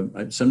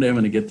 Someday I'm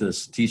going to get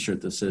this T-shirt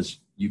that says,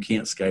 you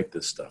can't Skype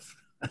this stuff.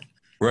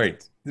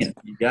 Right. You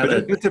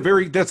gotta,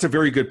 that's a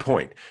very good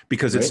point,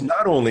 because it's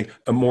not only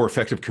a more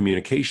effective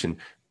communication,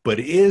 but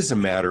it is a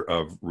matter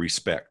of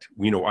respect.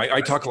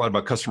 I talk a lot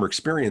about customer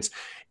experience,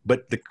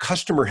 but the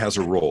customer has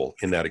a role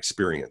in that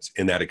experience,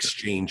 in that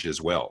exchange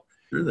as well.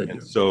 Sure they and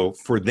do. So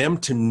for them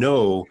to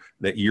know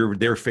that you're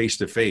there face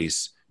to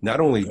face, not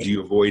only do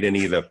you avoid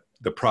any of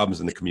the problems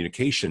in the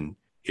communication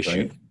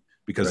issue,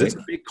 because it's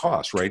a big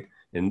cost, right?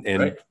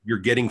 And you're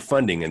getting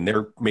funding, and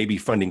they're maybe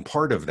funding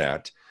part of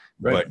that,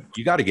 but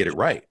you got to get it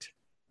right.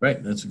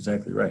 Right. That's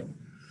exactly right.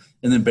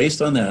 And then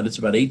based on that, it's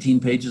about 18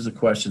 pages of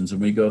questions, and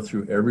we go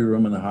through every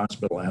room in the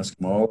hospital, ask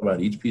them all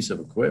about each piece of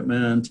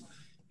equipment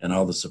and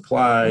all the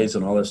supplies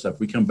and all that stuff.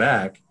 We come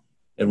back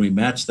and we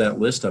match that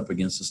list up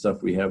against the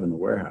stuff we have in the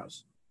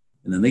warehouse.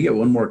 And then they get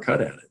one more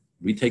cut at it.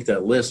 We take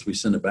that list, we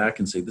send it back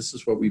and say, this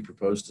is what we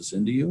propose to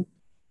send to you.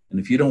 And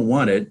if you don't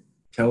want it,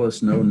 tell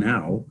us no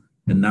now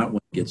and not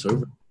when it gets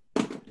over.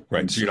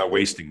 Right. So you're not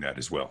wasting that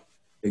as well.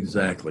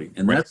 Exactly.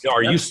 And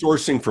are you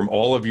sourcing from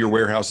all of your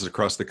warehouses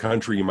across the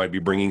country? You might be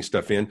bringing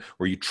stuff in,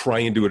 or you try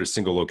and do it at a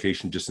single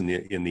location just in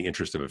the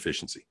interest of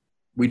efficiency?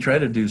 We try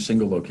to do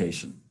single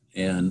location.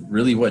 And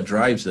really what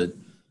drives it,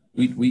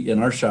 we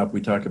in our shop,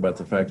 we talk about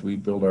the fact we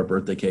build our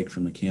birthday cake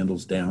from the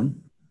candles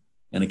down.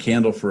 And a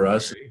candle for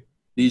us,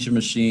 anesthesia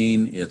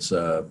machine, it's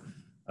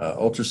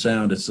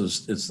ultrasound,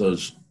 it's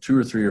those 2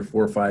 or 3 or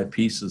 4 or 5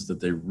 pieces that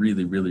they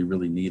really, really,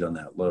 really need on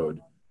that load.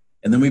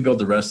 And then we build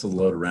the rest of the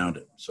load around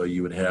it. So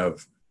you would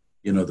have,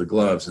 the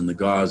gloves and the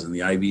gauze and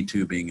the IV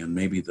tubing and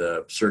maybe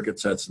the circuit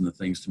sets and the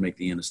things to make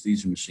the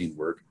anesthesia machine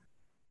work.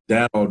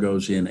 That all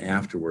goes in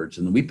afterwards.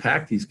 And then we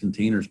pack these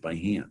containers by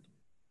hand,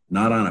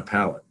 not on a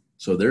pallet.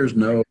 So there's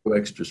no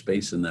extra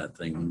space in that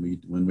thing.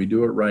 When we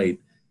do it right,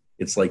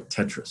 it's like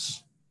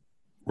Tetris.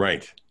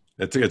 Right.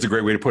 That's a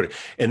great way to put it.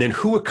 And then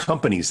who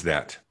accompanies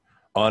that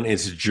on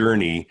its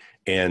journey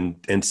and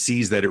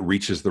sees that it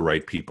reaches the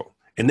right people?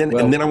 And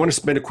then I want to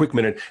spend a quick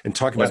minute and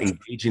talk about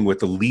engaging with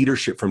the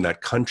leadership from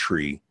that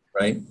country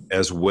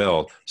as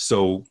well.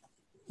 So,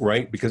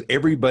 because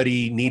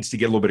everybody needs to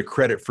get a little bit of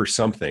credit for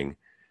something.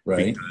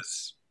 Right.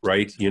 Because,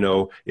 what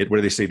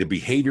do they say? The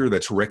behavior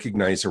that's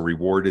recognized and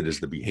rewarded is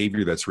the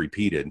behavior that's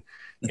repeated.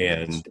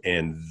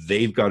 And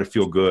they've got to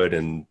feel good.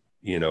 And,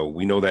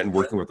 we know that in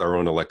working with our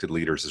own elected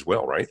leaders as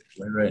well, right?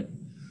 Right.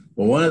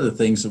 Well, one of the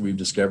things that we've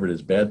discovered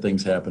is bad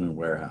things happen in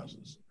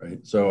warehouses, right?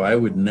 So I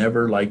would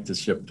never like to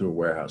ship to a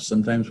warehouse.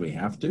 Sometimes we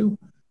have to,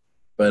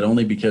 but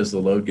only because the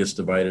load gets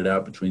divided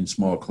out between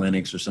small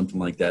clinics or something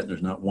like that. And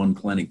there's not one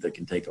clinic that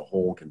can take a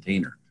whole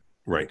container.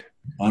 Right.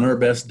 On our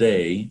best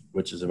day,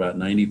 which is about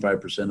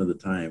 95% of the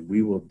time,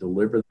 we will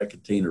deliver that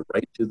container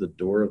right to the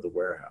door of the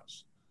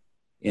warehouse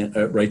and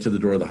right to the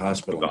door of the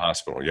hospital. The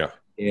hospital, yeah.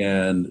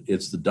 And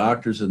it's the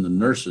doctors and the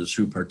nurses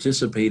who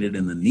participated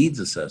in the needs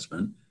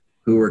assessment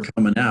who are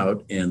coming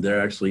out and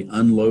they're actually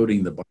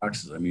unloading the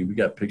boxes. I mean, we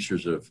got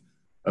pictures of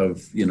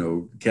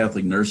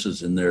Catholic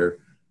nurses in their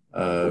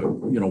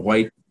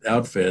white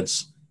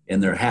outfits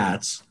and their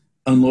hats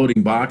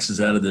unloading boxes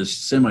out of this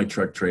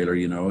semi-truck trailer,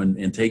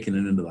 and taking it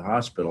into the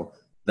hospital.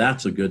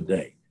 That's a good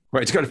day.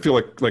 Right. It's got to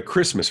feel like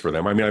Christmas for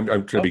them. I mean, I'm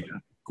going to be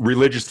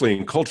religiously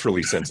and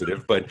culturally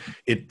sensitive, but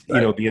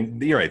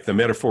you're right. The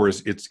metaphor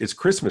is it's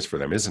Christmas for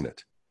them, isn't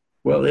it?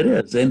 Well, it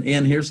is. And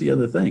here's the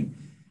other thing.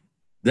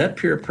 That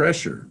peer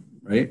pressure,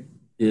 right,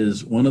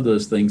 is one of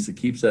those things that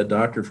keeps that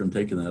doctor from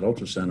taking that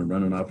ultrasound and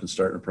running off and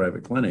starting a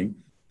private clinic,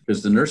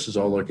 because the nurses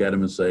all look at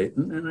him and say,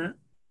 nah.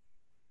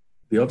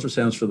 The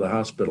ultrasound's for the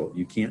hospital.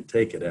 You can't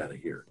take it out of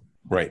here.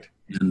 Right.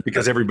 And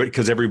because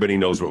everybody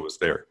knows what was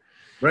there.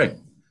 Right.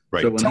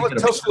 Right. So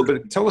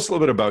tell us a little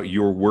bit about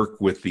your work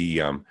with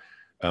the,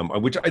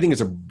 which I think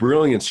is a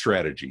brilliant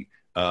strategy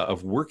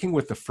of working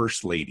with the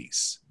first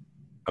ladies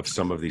of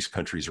some of these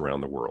countries around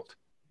the world.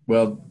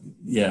 Well,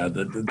 yeah,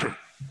 the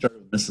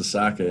started with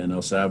Mississauga in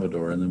El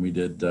Salvador, and then we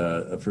did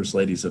a First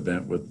Ladies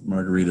event with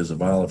Margarita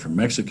Zavala from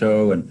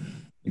Mexico, and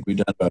I think we've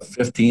done about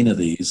 15 of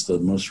these. The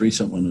most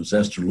recent one was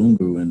Esther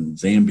Lungu in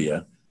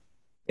Zambia.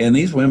 And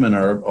these women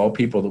are all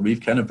people that we've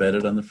kind of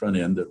vetted on the front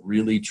end that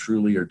really,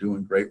 truly are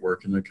doing great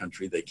work in their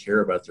country. They care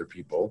about their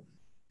people.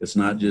 It's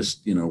not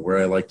just, where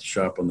I like to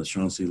shop on the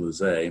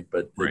Champs-Élysées,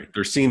 but right.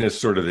 They're seen as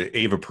sort of the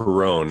Eva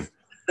Peron.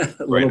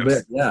 A little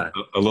bit, yeah.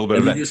 A little bit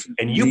of that.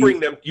 And you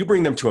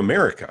bring them to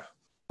America,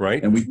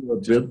 right? And we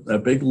do a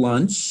big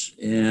lunch,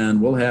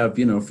 and we'll have,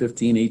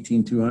 15,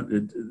 18,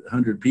 200,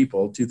 100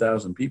 people,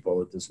 2,000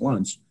 people at this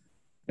lunch.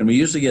 And we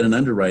usually get an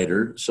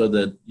underwriter so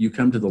that you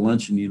come to the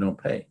lunch and you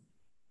don't pay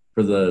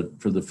for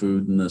the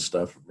food and the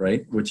stuff,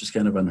 right? Which is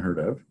kind of unheard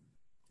of.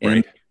 And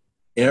right.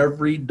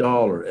 Every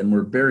dollar, and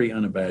we're very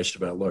unabashed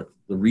about, look,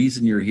 the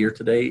reason you're here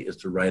today is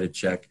to write a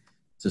check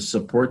to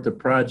support the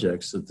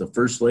projects that the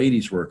First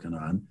Lady's working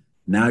on.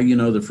 Now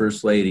the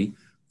First Lady.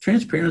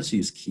 Transparency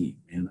is key.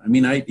 And I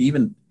mean, I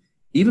even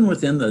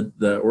within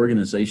the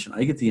organization,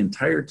 I get the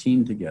entire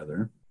team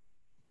together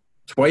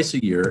twice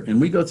a year, and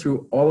we go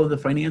through all of the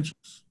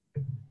financials.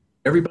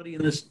 Everybody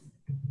in this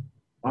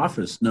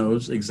office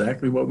knows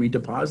exactly what we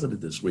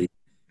deposited this week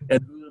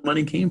and who the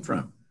money came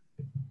from.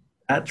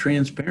 That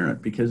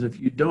transparent, because if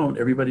you don't,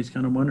 everybody's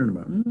kind of wondering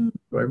about, do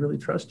I really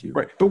trust you?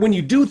 Right. But when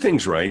you do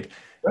things right,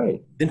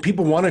 then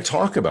people want to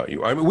talk about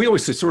you. I mean, we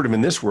always say sort of in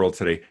this world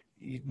today,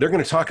 they're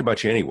going to talk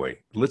about you anyway.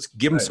 Let's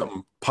give them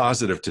something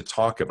positive to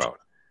talk about,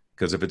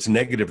 because if it's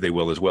negative, they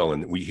will as well.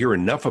 And we hear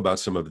enough about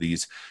some of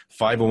these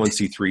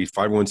 501c3s,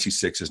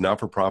 501c6s,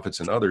 not-for-profits,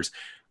 and others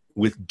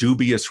with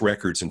dubious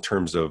records in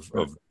terms of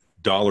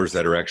dollars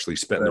that are actually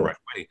spent the right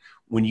way.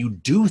 When you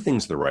do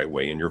things the right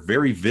way and you're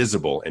very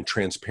visible and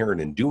transparent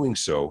in doing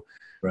so,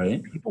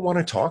 people want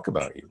to talk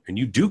about you, and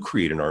you do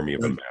create an army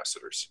of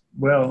ambassadors.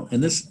 Well,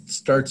 and this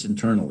starts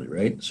internally,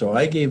 right? So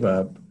I gave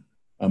up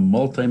a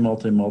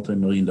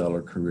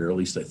multi-million-dollar career. At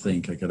least I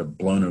think I could have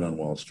blown it on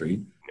Wall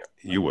Street.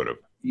 Yeah, you would have.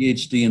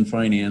 PhD in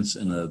finance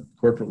and a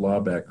corporate law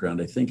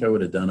background. I think I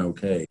would have done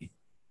okay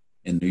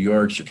in New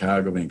York,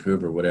 Chicago,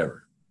 Vancouver,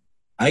 whatever.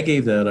 I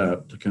gave that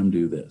up to come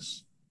do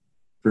this.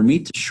 For me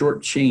to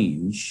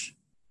shortchange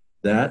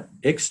that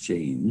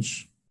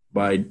exchange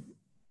by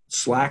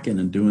slacking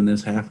and doing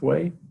this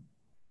halfway,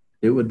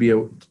 it would be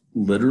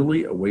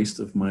literally a waste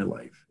of my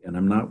life. And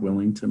I'm not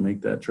willing to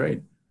make that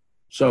trade.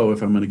 So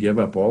if I'm going to give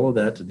up all of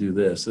that to do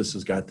this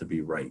has got to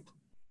be right.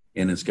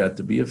 And it's got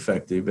to be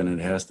effective, and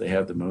it has to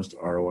have the most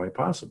ROI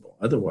possible.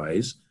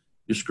 Otherwise,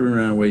 you're screwing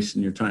around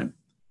wasting your time.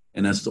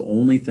 And that's the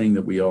only thing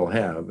that we all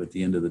have at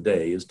the end of the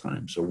day is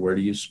time. So where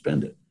do you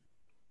spend it?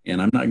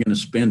 And I'm not going to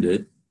spend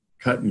it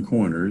cutting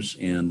corners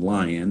and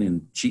lying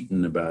and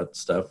cheating about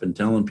stuff and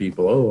telling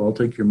people, oh, I'll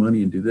take your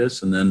money and do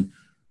this. And then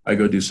I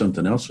go do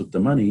something else with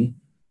the money.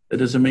 That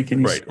doesn't make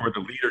any sense. Right. Or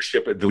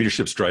the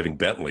leadership's driving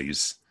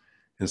Bentleys.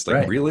 And it's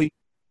like, really?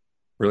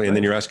 Really? And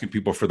then you're asking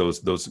people for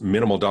those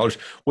minimal dollars.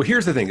 Well,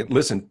 here's the thing.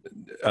 Listen,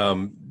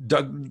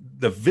 Doug,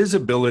 the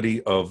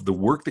visibility of the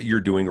work that you're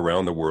doing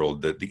around the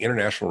world, the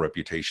international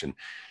reputation,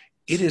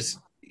 it is,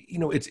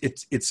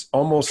 it's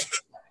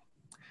almost,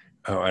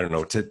 I don't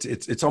know,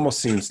 it's almost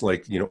seems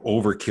like,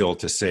 overkill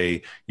to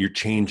say you're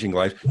changing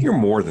lives. You're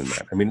more than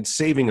that. I mean, it's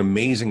saving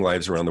amazing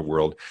lives around the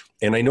world.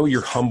 And I know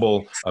you're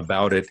humble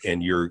about it,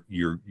 and you're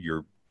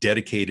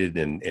dedicated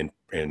and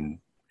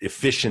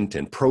efficient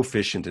and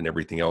proficient and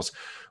everything else.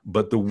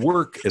 But the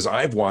work, as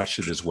I've watched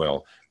it as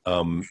well,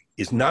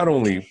 is not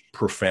only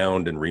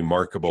profound and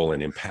remarkable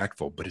and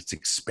impactful, but it's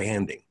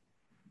expanding.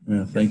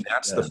 Yeah,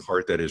 that's the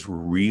part that is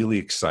really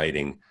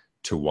exciting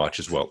to watch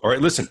as well. All right,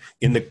 listen,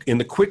 in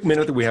the quick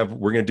minute that we have,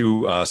 we're going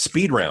to do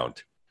speed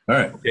round. All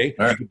right. Okay.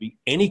 All right. You could be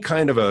any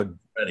kind of a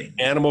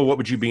animal. What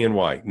would you be and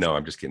why? No,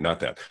 I'm just kidding.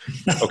 Not that.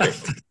 Okay.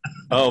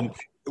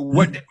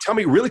 Tell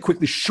me really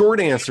quickly,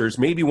 short answers,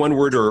 maybe one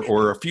word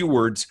or a few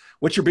words.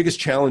 What's your biggest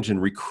challenge in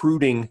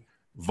recruiting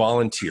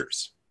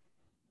volunteers?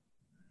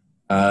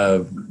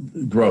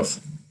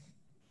 Growth.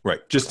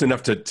 Right. Just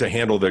enough to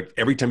handle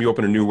every time you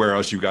open a new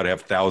warehouse, you've got to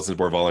have thousands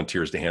more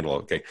volunteers to handle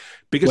it. Okay.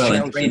 Biggest Well, and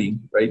challenge.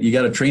 training, right? You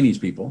got to train these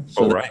people.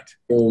 So Oh, right.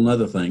 A whole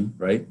nother thing,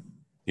 right?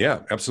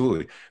 Yeah,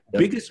 absolutely. Yep.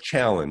 Biggest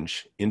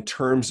challenge in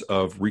terms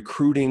of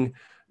recruiting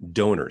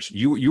donors.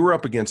 You were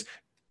up against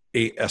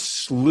a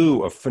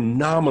slew of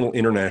phenomenal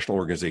international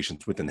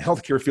organizations within the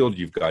healthcare field.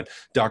 You've got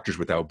Doctors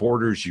Without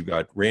Borders. You've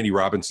got Randy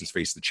Robinson's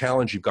Face the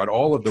Challenge. You've got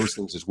all of those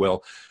things as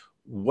well.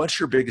 What's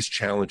your biggest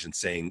challenge in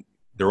saying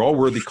they're all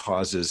worthy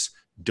causes,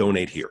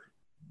 donate here?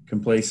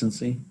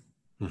 Complacency.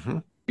 Mm-hmm.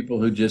 People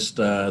who just,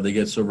 they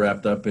get so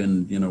wrapped up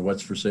in,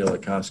 what's for sale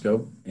at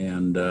Costco,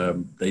 and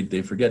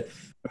they forget.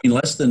 I mean,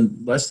 less than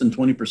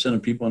 20%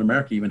 of people in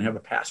America even have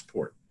a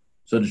passport.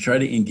 So to try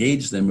to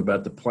engage them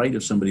about the plight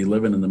of somebody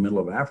living in the middle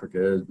of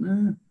Africa,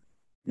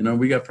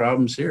 we got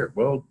problems here.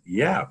 Well,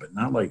 yeah, but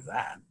not like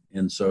that.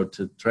 And so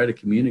to try to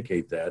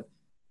communicate that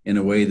in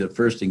a way that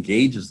first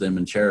engages them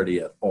in charity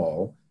at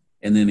all,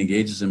 and then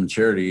engages them in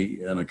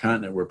charity on a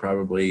continent where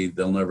probably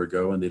they'll never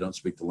go and they don't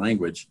speak the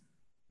language,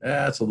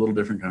 that's a little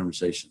different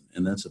conversation.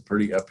 And that's a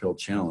pretty uphill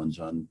challenge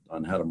on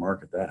how to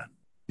market that.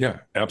 Yeah,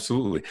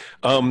 absolutely.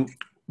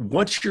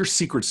 What's your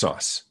secret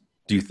sauce,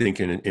 do you think,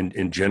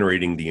 in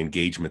generating the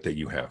engagement that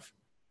you have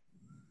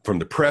from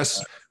the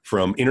press,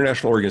 from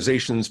international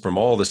organizations, from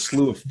all the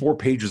slew of 4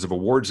 pages of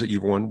awards that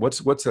you've won?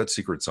 What's that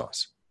secret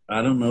sauce?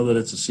 I don't know that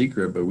it's a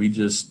secret, but we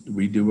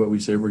do what we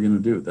say we're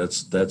going to do.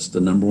 That's the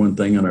number one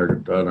thing on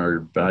our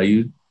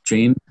value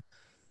chain.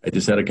 I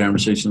just had a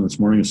conversation this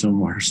morning with some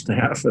of our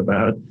staff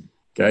about,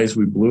 guys,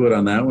 we blew it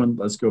on that one.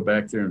 Let's go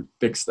back there and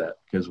fix that,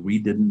 because we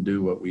didn't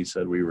do what we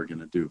said we were going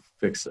to do.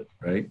 Fix it,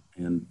 right?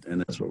 And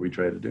that's what we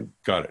try to do.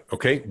 Got it.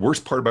 Okay.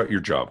 Worst part about your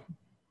job?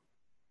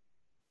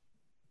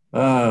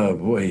 Oh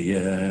boy,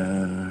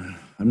 yeah.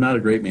 I'm not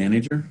a great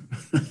manager.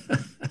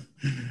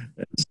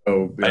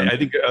 So I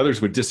think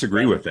others would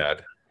disagree with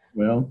that.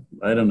 Well,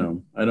 I don't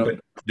know.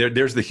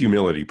 There's the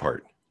humility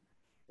part.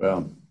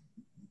 Well,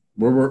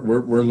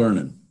 we're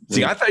learning.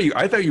 See, I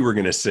thought you were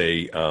going to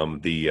say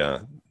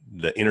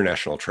the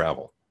international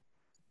travel.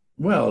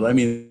 Well, I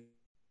mean,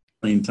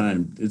 plain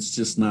time, it's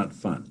just not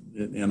fun,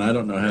 and I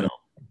don't know how to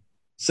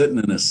sitting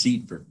in a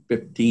seat for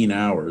 15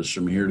 hours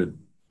from here to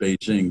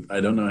Beijing.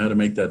 I don't know how to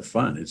make that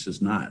fun. It's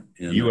just not.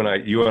 And you and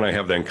I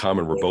have that in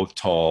common. We're both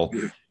tall.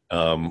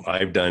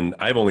 I've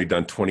only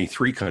done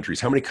 23 countries.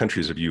 How many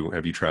countries have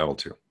you traveled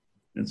to?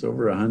 It's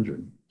over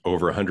 100.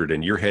 Over 100.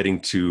 And you're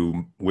heading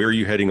to, where are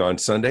you heading on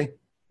Sunday?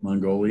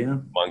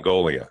 Mongolia.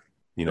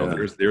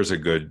 There's a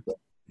good,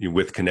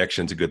 with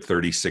connections, a good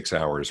 36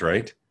 hours,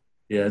 right?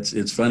 Yeah,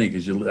 it's funny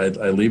because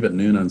I leave at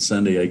noon on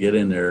Sunday. I get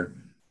in there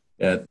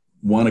at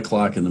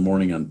 1:00 in the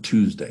morning on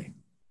Tuesday.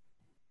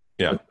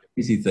 Yeah. The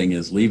easy thing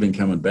is leaving,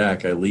 coming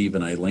back. I leave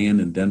and I land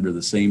in Denver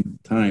the same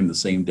time, the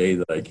same day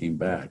that I came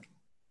back.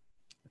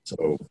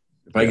 So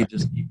if I could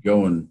just keep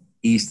going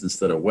east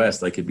instead of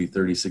west, I could be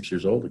 36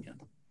 years old again.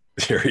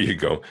 There you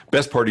go.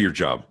 Best part of your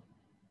job?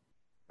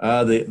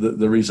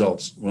 The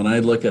results. When I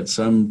look at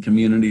some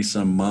community,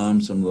 some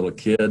mom, some little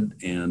kid,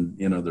 and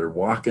they're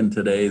walking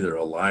today, they're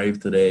alive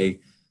today.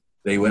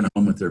 They went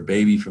home with their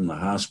baby from the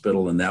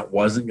hospital, and that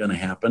wasn't going to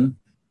happen.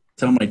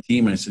 Tell my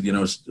team, I said,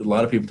 a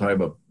lot of people talk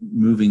about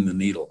moving the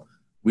needle.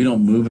 We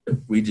don't move it.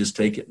 We just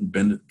take it and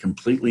bend it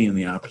completely in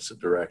the opposite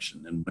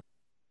direction. And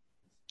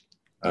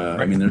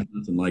I mean, there's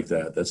nothing like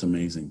that. That's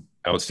amazing.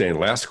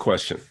 Outstanding. Last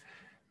question.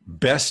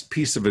 Best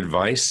piece of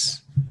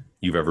advice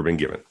you've ever been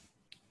given?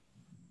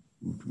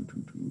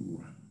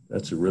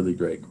 That's a really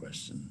great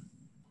question.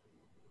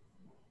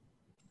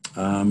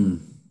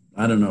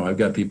 I don't know. I've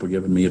got people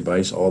giving me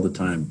advice all the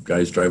time.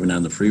 Guys driving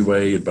down the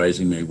freeway,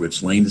 advising me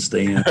which lane to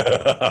stay in.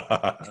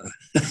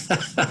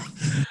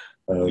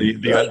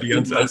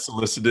 The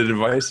unsolicited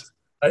advice?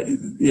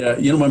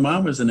 My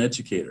mom was an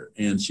educator,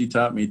 and she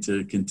taught me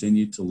to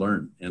continue to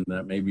learn, and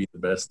that may be the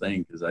best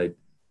thing, because I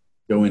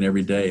go in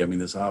every day. I mean,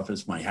 this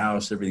office, my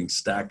house, everything's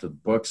stacked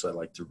with books. I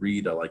like to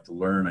read. I like to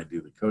learn. I do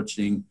the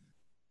coaching,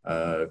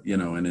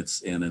 and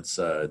it's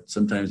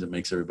sometimes it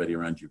makes everybody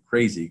around you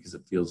crazy because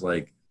it feels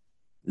like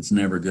it's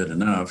never good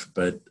enough,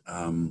 but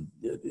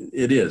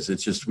it is.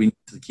 It's just we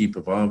need to keep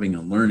evolving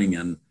and learning,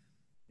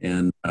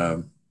 and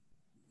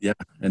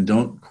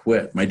don't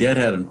quit. My dad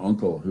had an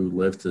uncle who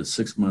lived to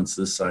 6 months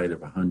this side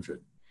of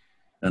 100.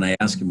 And I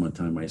asked him one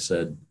time, I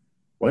said,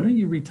 why don't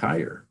you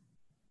retire?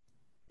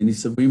 And he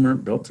said, we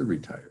weren't built to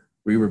retire.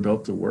 We were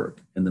built to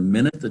work. And the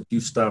minute that you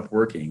stop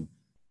working,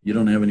 you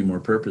don't have any more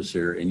purpose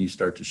here, and you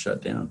start to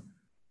shut down.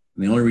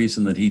 And the only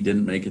reason that he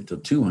didn't make it to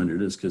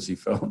 200 is because he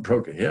fell and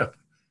broke a hip.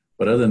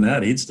 But other than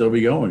that, he'd still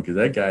be going, because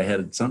that guy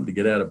had something to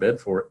get out of bed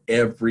for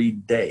every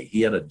day.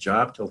 He had a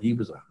job till he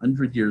was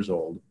 100 years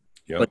old.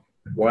 Yep. Like,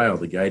 wow,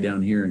 the guy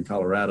down here in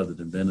Colorado that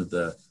invented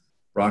the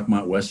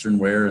Rockmont Western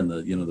wear and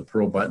the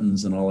pearl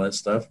buttons and all that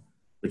stuff,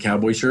 the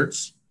cowboy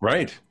shirts.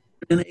 Right.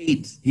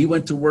 108. He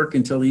went to work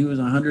until he was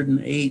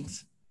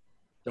 108.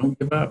 Don't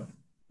give up.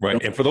 Right.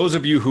 And for those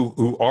of you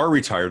who are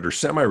retired or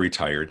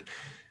semi-retired,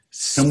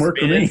 Come work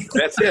for me.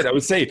 That's it. I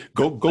would say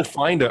go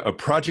find a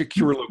Project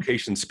Cure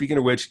location. Speaking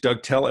of which,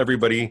 Doug, tell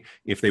everybody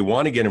if they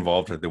want to get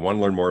involved, if they want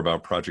to learn more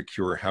about Project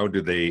Cure, how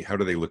do they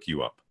look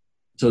you up?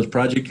 So it's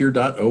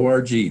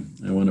projectcure.org,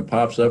 and when it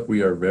pops up,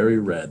 we are very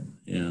red.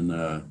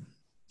 And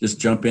just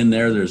jump in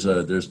there.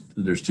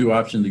 There's two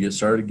options to get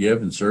started: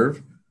 give and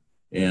serve.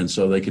 And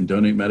so they can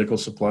donate medical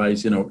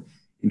supplies. You know,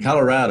 in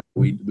Colorado,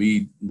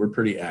 we're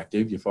pretty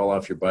active. You fall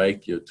off your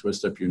bike, you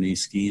twist up your knee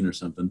skiing or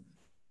something.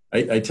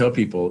 I tell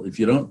people, if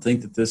you don't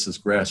think that this is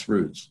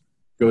grassroots,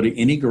 go to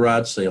any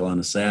garage sale on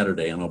a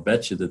Saturday, and I'll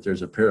bet you that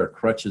there's a pair of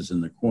crutches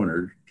in the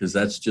corner, because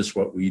that's just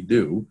what we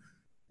do.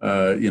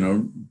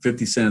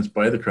 50 cents,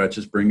 buy the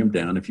crutches, bring them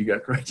down. If you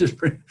got crutches,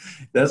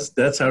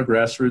 that's how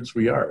grassroots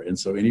we are. And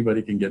so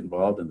anybody can get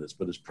involved in this,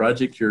 but it's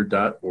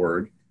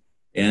projectcure.org,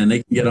 and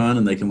they can get on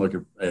and they can look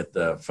at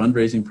the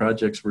fundraising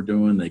projects we're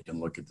doing. They can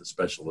look at the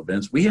special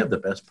events. We have the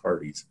best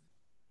parties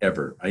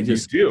ever.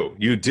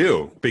 You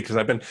do, because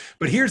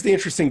but here's the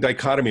interesting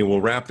dichotomy. We'll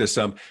wrap this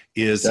up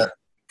is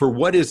for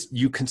what is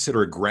you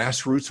consider a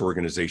grassroots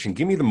organization,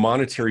 give me the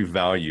monetary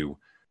value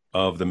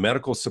of the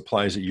medical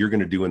supplies that you're going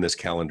to do in this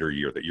calendar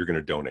year that you're going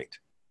to donate.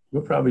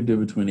 We'll probably do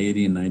between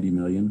 80 and 90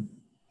 million.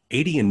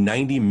 80 and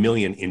 90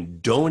 million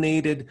in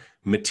donated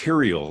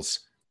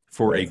materials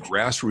for a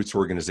grassroots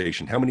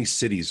organization. How many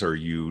cities do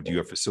you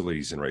have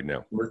facilities in right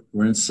now?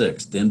 We're in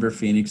 6: Denver,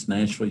 Phoenix,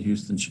 Nashville,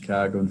 Houston,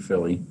 Chicago, and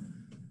Philly.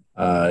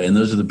 And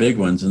those are the big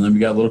ones. And then we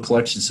got little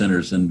collection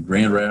centers in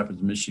Grand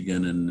Rapids,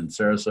 Michigan, and in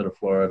Sarasota,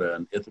 Florida,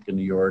 and Ithaca,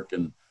 New York.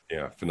 And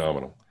yeah,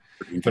 phenomenal.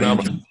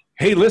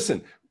 Hey,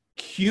 listen,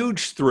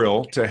 huge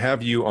thrill to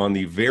have you on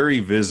the Very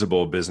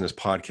Visible Business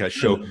Podcast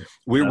show.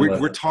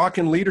 We're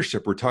talking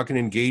leadership, we're talking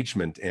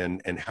engagement,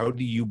 and how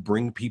do you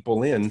bring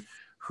people in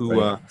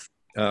who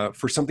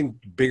for something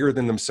bigger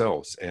than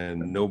themselves,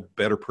 and no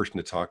better person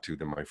to talk to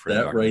than my friend.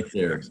 That Dr. right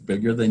there, it's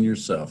bigger than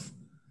yourself.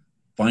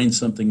 Find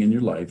something in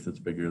your life that's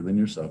bigger than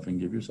yourself and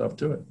give yourself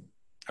to it.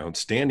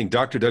 Outstanding.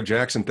 Dr. Doug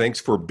Jackson, thanks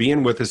for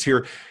being with us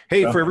here.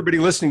 Hey, for everybody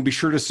listening, be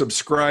sure to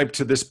subscribe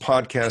to this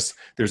podcast.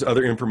 There's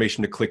other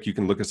information to click. You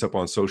can look us up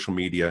on social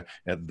media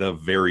at The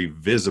Very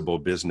Visible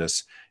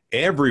Business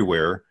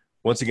everywhere.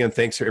 Once again,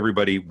 thanks to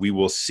everybody. We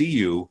will see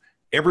you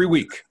every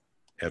week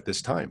at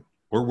this time,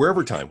 or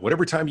whatever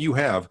time you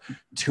have.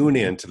 Tune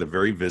in to the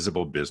Very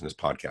Visible Business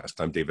Podcast.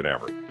 I'm David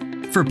Averitt.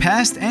 For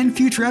past and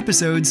future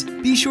episodes,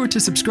 be sure to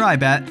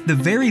subscribe at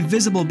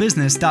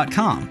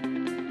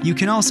theveryvisiblebusiness.com. You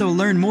can also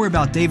learn more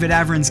about David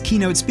Averin's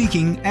keynote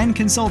speaking and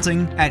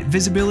consulting at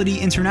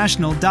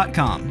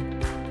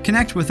visibilityinternational.com.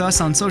 Connect with us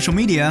on social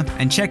media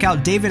and check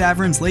out David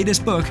Averin's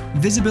latest book,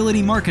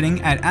 Visibility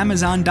Marketing, at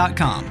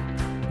amazon.com.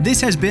 This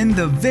has been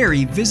the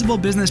Very Visible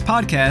Business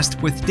Podcast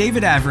with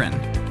David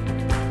Averin.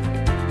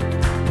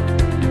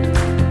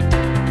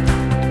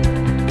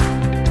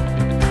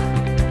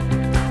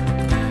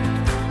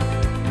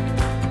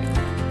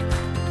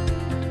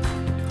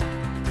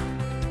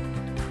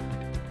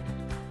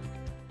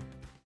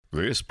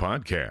 This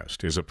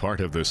podcast is a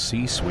part of the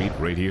C-Suite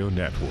Radio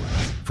Network.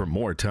 For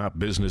more top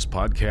business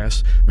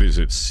podcasts,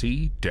 visit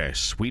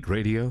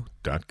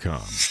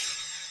c-suiteradio.com.